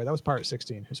further away. That was Pirate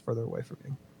 16, who's further away from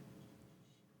you.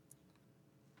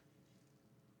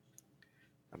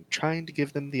 I'm trying to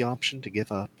give them the option to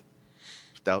give up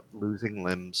without losing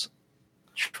limbs.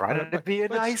 Try to be a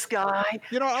Let's- nice guy.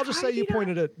 You know, I'll just say you Try to-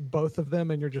 pointed at both of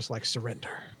them, and you're just like,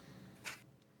 surrender.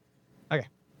 Okay.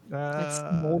 That's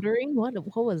smoldering. What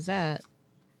was that?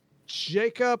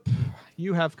 Jacob,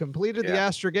 you have completed the Yeah.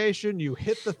 astrogation. You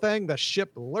hit the thing. The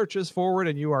ship lurches forward,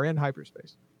 and you are in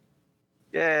hyperspace.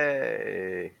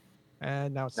 Yay.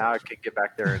 And now it's Now I Sarah's turn. can get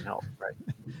back there and help, right?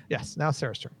 Yes, now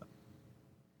Sarah's turn.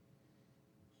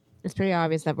 It's pretty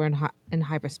obvious that we're in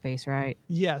hyperspace, right?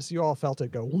 Yes, you all felt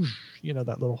it go whoosh, you know,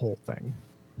 that little whole thing.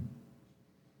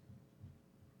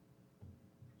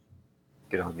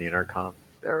 Get on the intercom.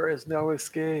 There is no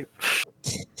escape.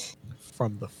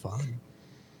 From the fun.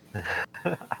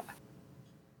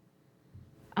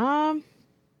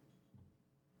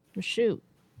 Shoot.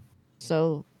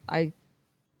 So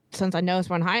since I know it's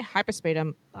run hyperspace,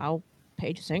 I'll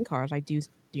page the same cars. Do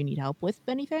you need help with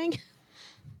anything?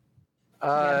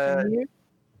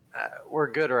 We're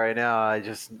good right now.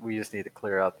 We just need to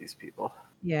clear out these people.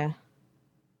 Yeah.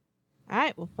 All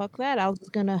right. Well, fuck that. I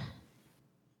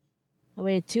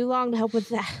waited too long to help with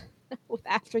that with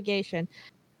astrogation.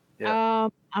 Yeah.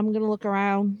 I'm gonna look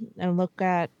around and look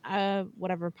at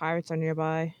whatever pirates are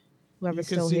nearby. You Whoever's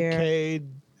can still see here. Cade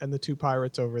and the two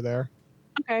pirates over there.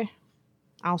 Okay.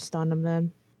 I'll stun them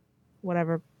then.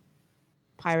 Whatever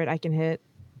pirate I can hit.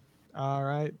 All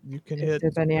right, you can If hit.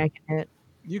 there's any I can hit.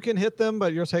 You can hit them,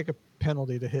 but you'll take a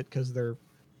penalty to hit because they're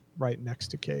right next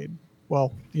to Cade.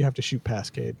 Well, you have to shoot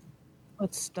past Cade.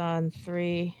 Let's stun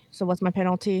 3. So what's my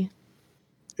penalty?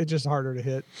 It's just harder to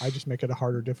hit. I just make it a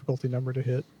harder difficulty number to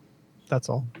hit. That's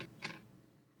all.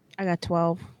 I got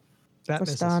 12 That for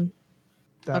misses. stun.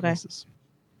 That Okay. misses.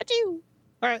 Achoo!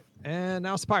 All right, and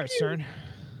now it's the pirate's turn.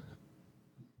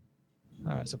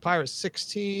 All right, so pirate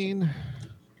 16. I'm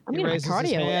He getting my raises his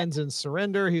cardio in. hands in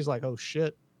surrender. He's like, "Oh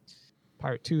shit!"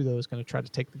 Pirate 2 though is going to try to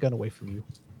take the gun away from you,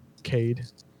 Cade.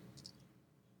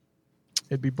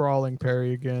 It'd be brawling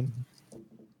parry again,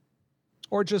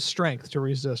 or just strength to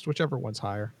resist, whichever one's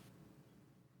higher.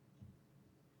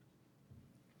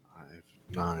 5,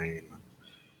 9,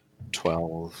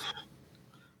 12,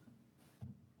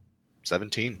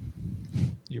 17.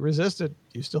 You resisted.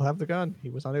 You still have the gun. He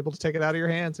was unable to take it out of your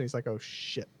hands, and he's like, "Oh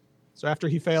shit!" So after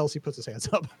he fails, he puts his hands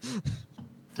up.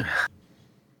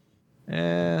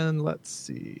 And let's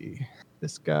see.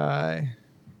 This guy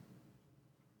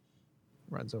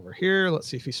runs over here. Let's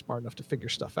see if he's smart enough to figure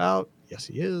stuff out. Yes,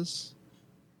 he is.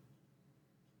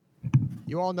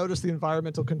 You all notice the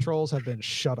environmental controls have been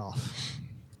shut off.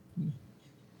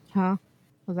 Huh?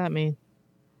 What does that mean?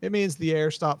 It means the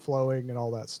air stopped flowing and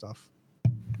all that stuff.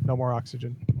 No more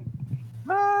oxygen.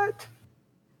 What?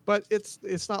 But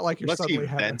it's not like you're Unless he suddenly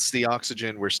having... vents the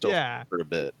oxygen, we're still Yeah. for a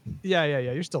bit. Yeah.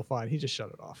 You're still fine. He just shut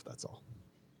it off. That's all.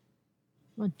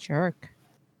 What a jerk.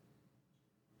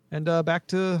 And back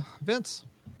to Vince.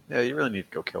 Yeah, you really need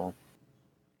to go kill him.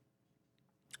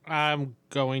 I'm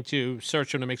going to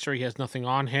search him to make sure he has nothing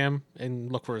on him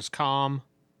and look for his comm.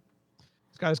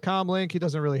 This guy's comm link. He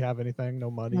doesn't really have anything. No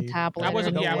money. No tablet. I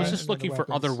wasn't. No Yeah, I was we- just looking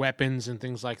for other weapons and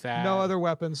things like that. No other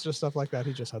weapons, just stuff like that.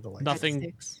 He just had the light. Nothing.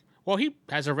 Six. Well, he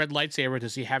has a red lightsaber.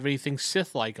 Does he have anything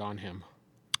Sith-like on him?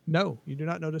 No, you do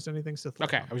not notice anything Sith.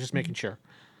 Okay, I was just making sure.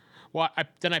 Well,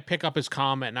 then I pick up his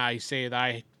comm and I say that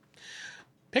I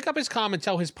pick up his comm and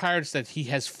tell his pirates that he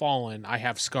has fallen. I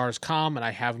have Scar's comm and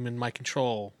I have him in my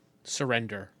control.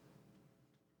 Surrender.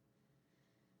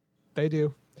 They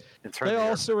do. And turn They the all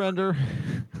air- surrender.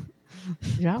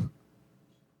 Yeah.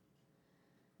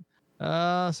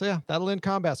 So yeah, that'll end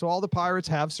combat. So all the pirates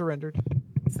have surrendered.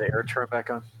 Is the air turn back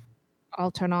on? I'll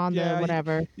turn on Yeah, the you-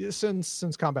 whatever. Yeah, since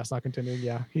combat's not continuing,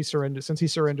 yeah, he surrendered. Since he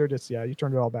surrendered, it's you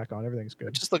turned it all back on. Everything's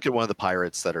good. Just look at one of the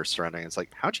pirates that are surrendering. It's like,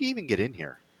 how'd you even get in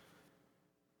here?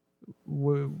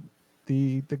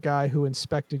 The guy who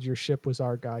inspected your ship was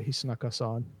our guy. He snuck us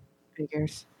on.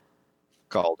 Figures.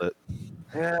 Called it.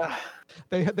 Yeah.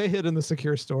 They hid in the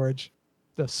secure storage,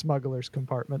 the smugglers'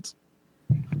 compartments.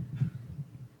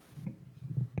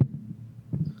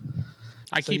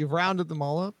 So you've rounded them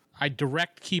all up. I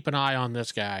direct keep an eye on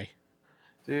this guy.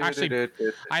 Actually,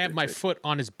 I have my foot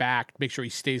on his back, make sure he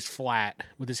stays flat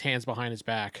with his hands behind his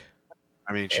back.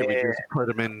 I mean, should we just put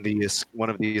him in the one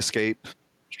of the escape?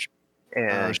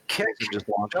 And kick. And just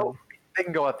launch Nope. him? They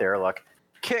can go out there. Look.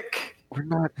 Kick. We're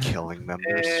not killing them.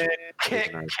 They're And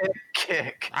kick. prisoners.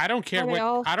 Kick. I don't care Are they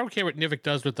all- I don't care what Nivik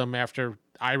does with them after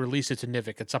I release it to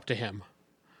Nivik. It's up to him.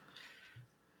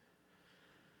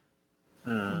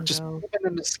 Just So, put them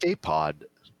in an escape pod.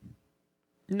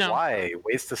 No. Why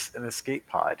waste an escape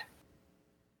pod?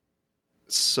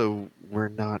 So we're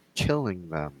not killing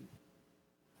them.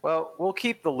 Well, we'll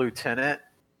keep the lieutenant.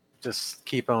 Just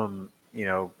keep him,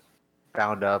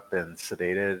 bound up and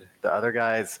sedated. The other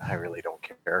guys, I really don't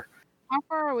care. how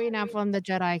far are we now from the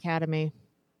Jedi Academy?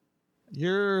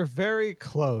 You're very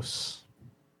close.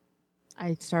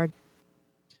 I start.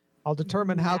 I'll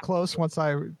determine how close once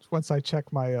I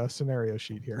check my scenario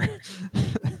sheet here.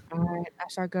 All right. I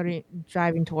start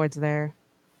driving towards there.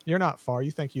 You're not far. You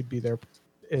think you'd be there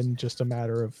in just a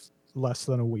matter of less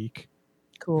than a week.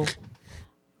 Cool.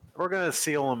 We're gonna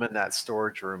seal them in that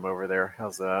storage room over there.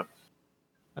 How's that?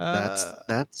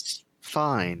 That's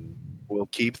fine. We'll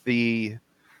keep the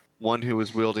one who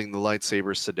is wielding the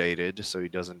lightsaber sedated, so he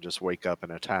doesn't just wake up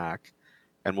and attack,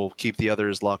 and we'll keep the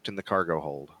others locked in the cargo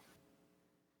hold.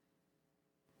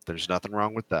 There's nothing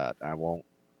wrong with that. I won't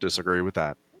disagree with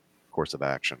that course of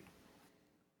action.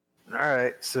 All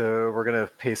right, so we're gonna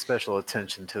pay special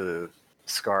attention to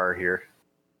Scar here.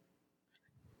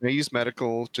 I use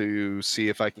medical to see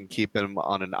if I can keep him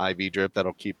on an IV drip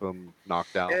that'll keep him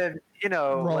knocked out. And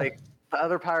Roll. like the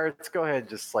other pirates, go ahead and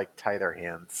just like tie their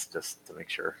hands just to make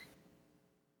sure.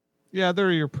 Yeah,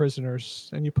 they're your prisoners,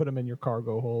 and you put them in your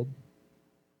cargo hold.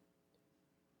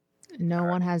 No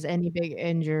one has any big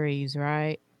injuries,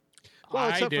 right? Well, I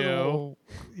except for the do. little-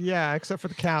 yeah, except for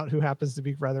the count, who happens to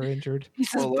be rather injured.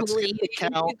 Well, let's get the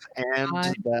count and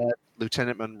God. that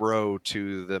Lieutenant Monroe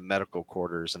to the medical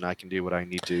quarters, and I can do what I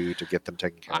need to get them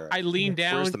taken care of. I lean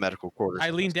down. Where's the medical quarters? I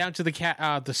lean down to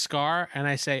the Scar and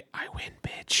I say, "I win,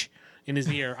 bitch," in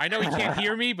his ear. I know he can't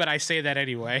hear me, but I say that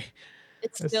anyway.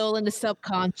 It's still in the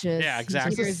subconscious. Yeah, He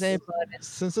exactly. hears it, but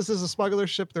Since this is a smuggler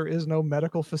ship, there is no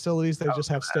medical facilities. They just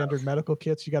have standard medical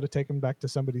kits. You got to take them back to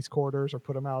somebody's quarters or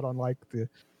put them out on like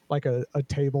a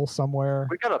table somewhere.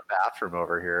 We got a bathroom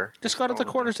over here. Just go to the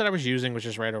quarters that I was using, which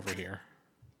is right over here.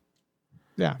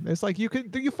 Yeah, it's like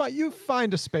you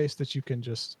find a space that you can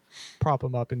just prop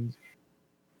them up and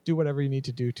do whatever you need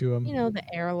to do to them. the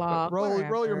airlock. roll your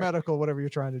whatever. medical, whatever you're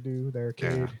trying to do there,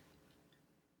 Cade. Yeah.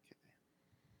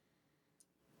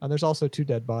 And there's also 2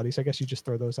 dead bodies. I guess you just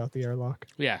throw those out the airlock.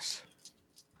 Yes.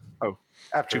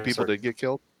 After 2 people did get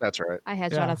killed? That's right. I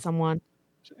headshot Yeah. at someone.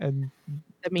 And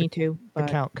Me too. the But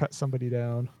count cut somebody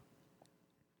down.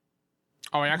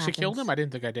 Oh, I actually killed happens. him? I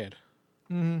didn't think I did.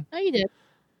 Mm-hmm. no, you did.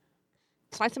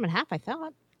 Slice him in half. I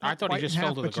thought. I thought he quite just in fell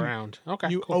half, to the but you- ground. Okay.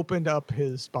 You cool. opened up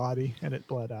his body and it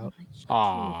bled out.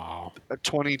 Oh.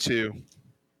 22.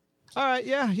 All right,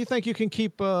 yeah, you think you can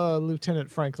keep Lieutenant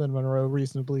Franklin Monroe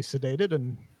reasonably sedated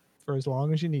and for as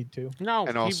long as you need to. No.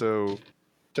 And also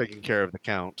taking care of the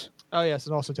count. Oh yes,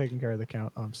 and also taking care of the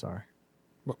count. Oh, I'm sorry.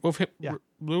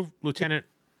 Move Lieutenant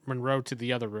Monroe to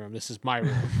the other room. This is my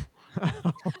room.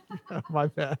 My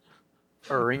bad.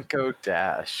 Orinko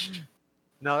Dash.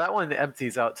 No, that one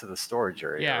empties out to the storage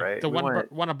area, Yeah, right? the We one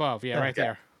want- one above. Yeah, right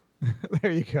Okay. there.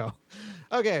 There you go.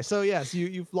 Okay, so yes,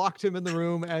 you've locked him in the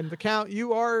room, and the count.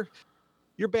 You're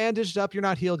bandaged up. You're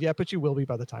not healed yet, but you will be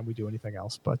by the time we do anything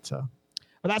else. But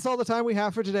that's all the time we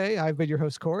have for today. I've been your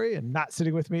host Corey, and not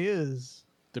sitting with me is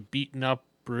The beaten up,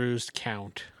 bruised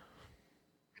count.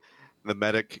 The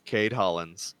medic, Cade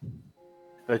Hollins.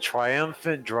 the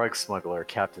triumphant drug smuggler,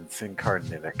 Captain Sinkar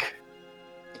Nivik.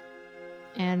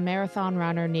 And marathon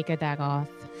runner Nika Dagoth.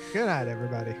 good night,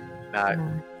 everybody. Not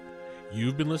No.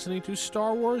 You've been listening to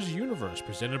Star Wars Universe,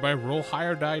 presented by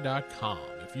RollHigherDie.com.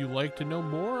 If you'd like to know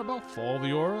more about Fall of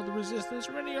the Order, the Resistance,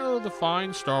 or any other of the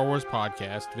fine Star Wars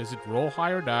podcast, visit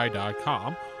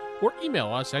RollHigherDie.com or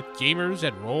email us at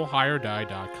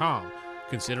gamers@RollHigherDie.com.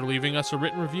 Consider leaving us a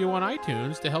written review on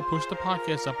iTunes to help push the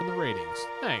podcast up in the ratings.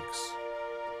 Thanks.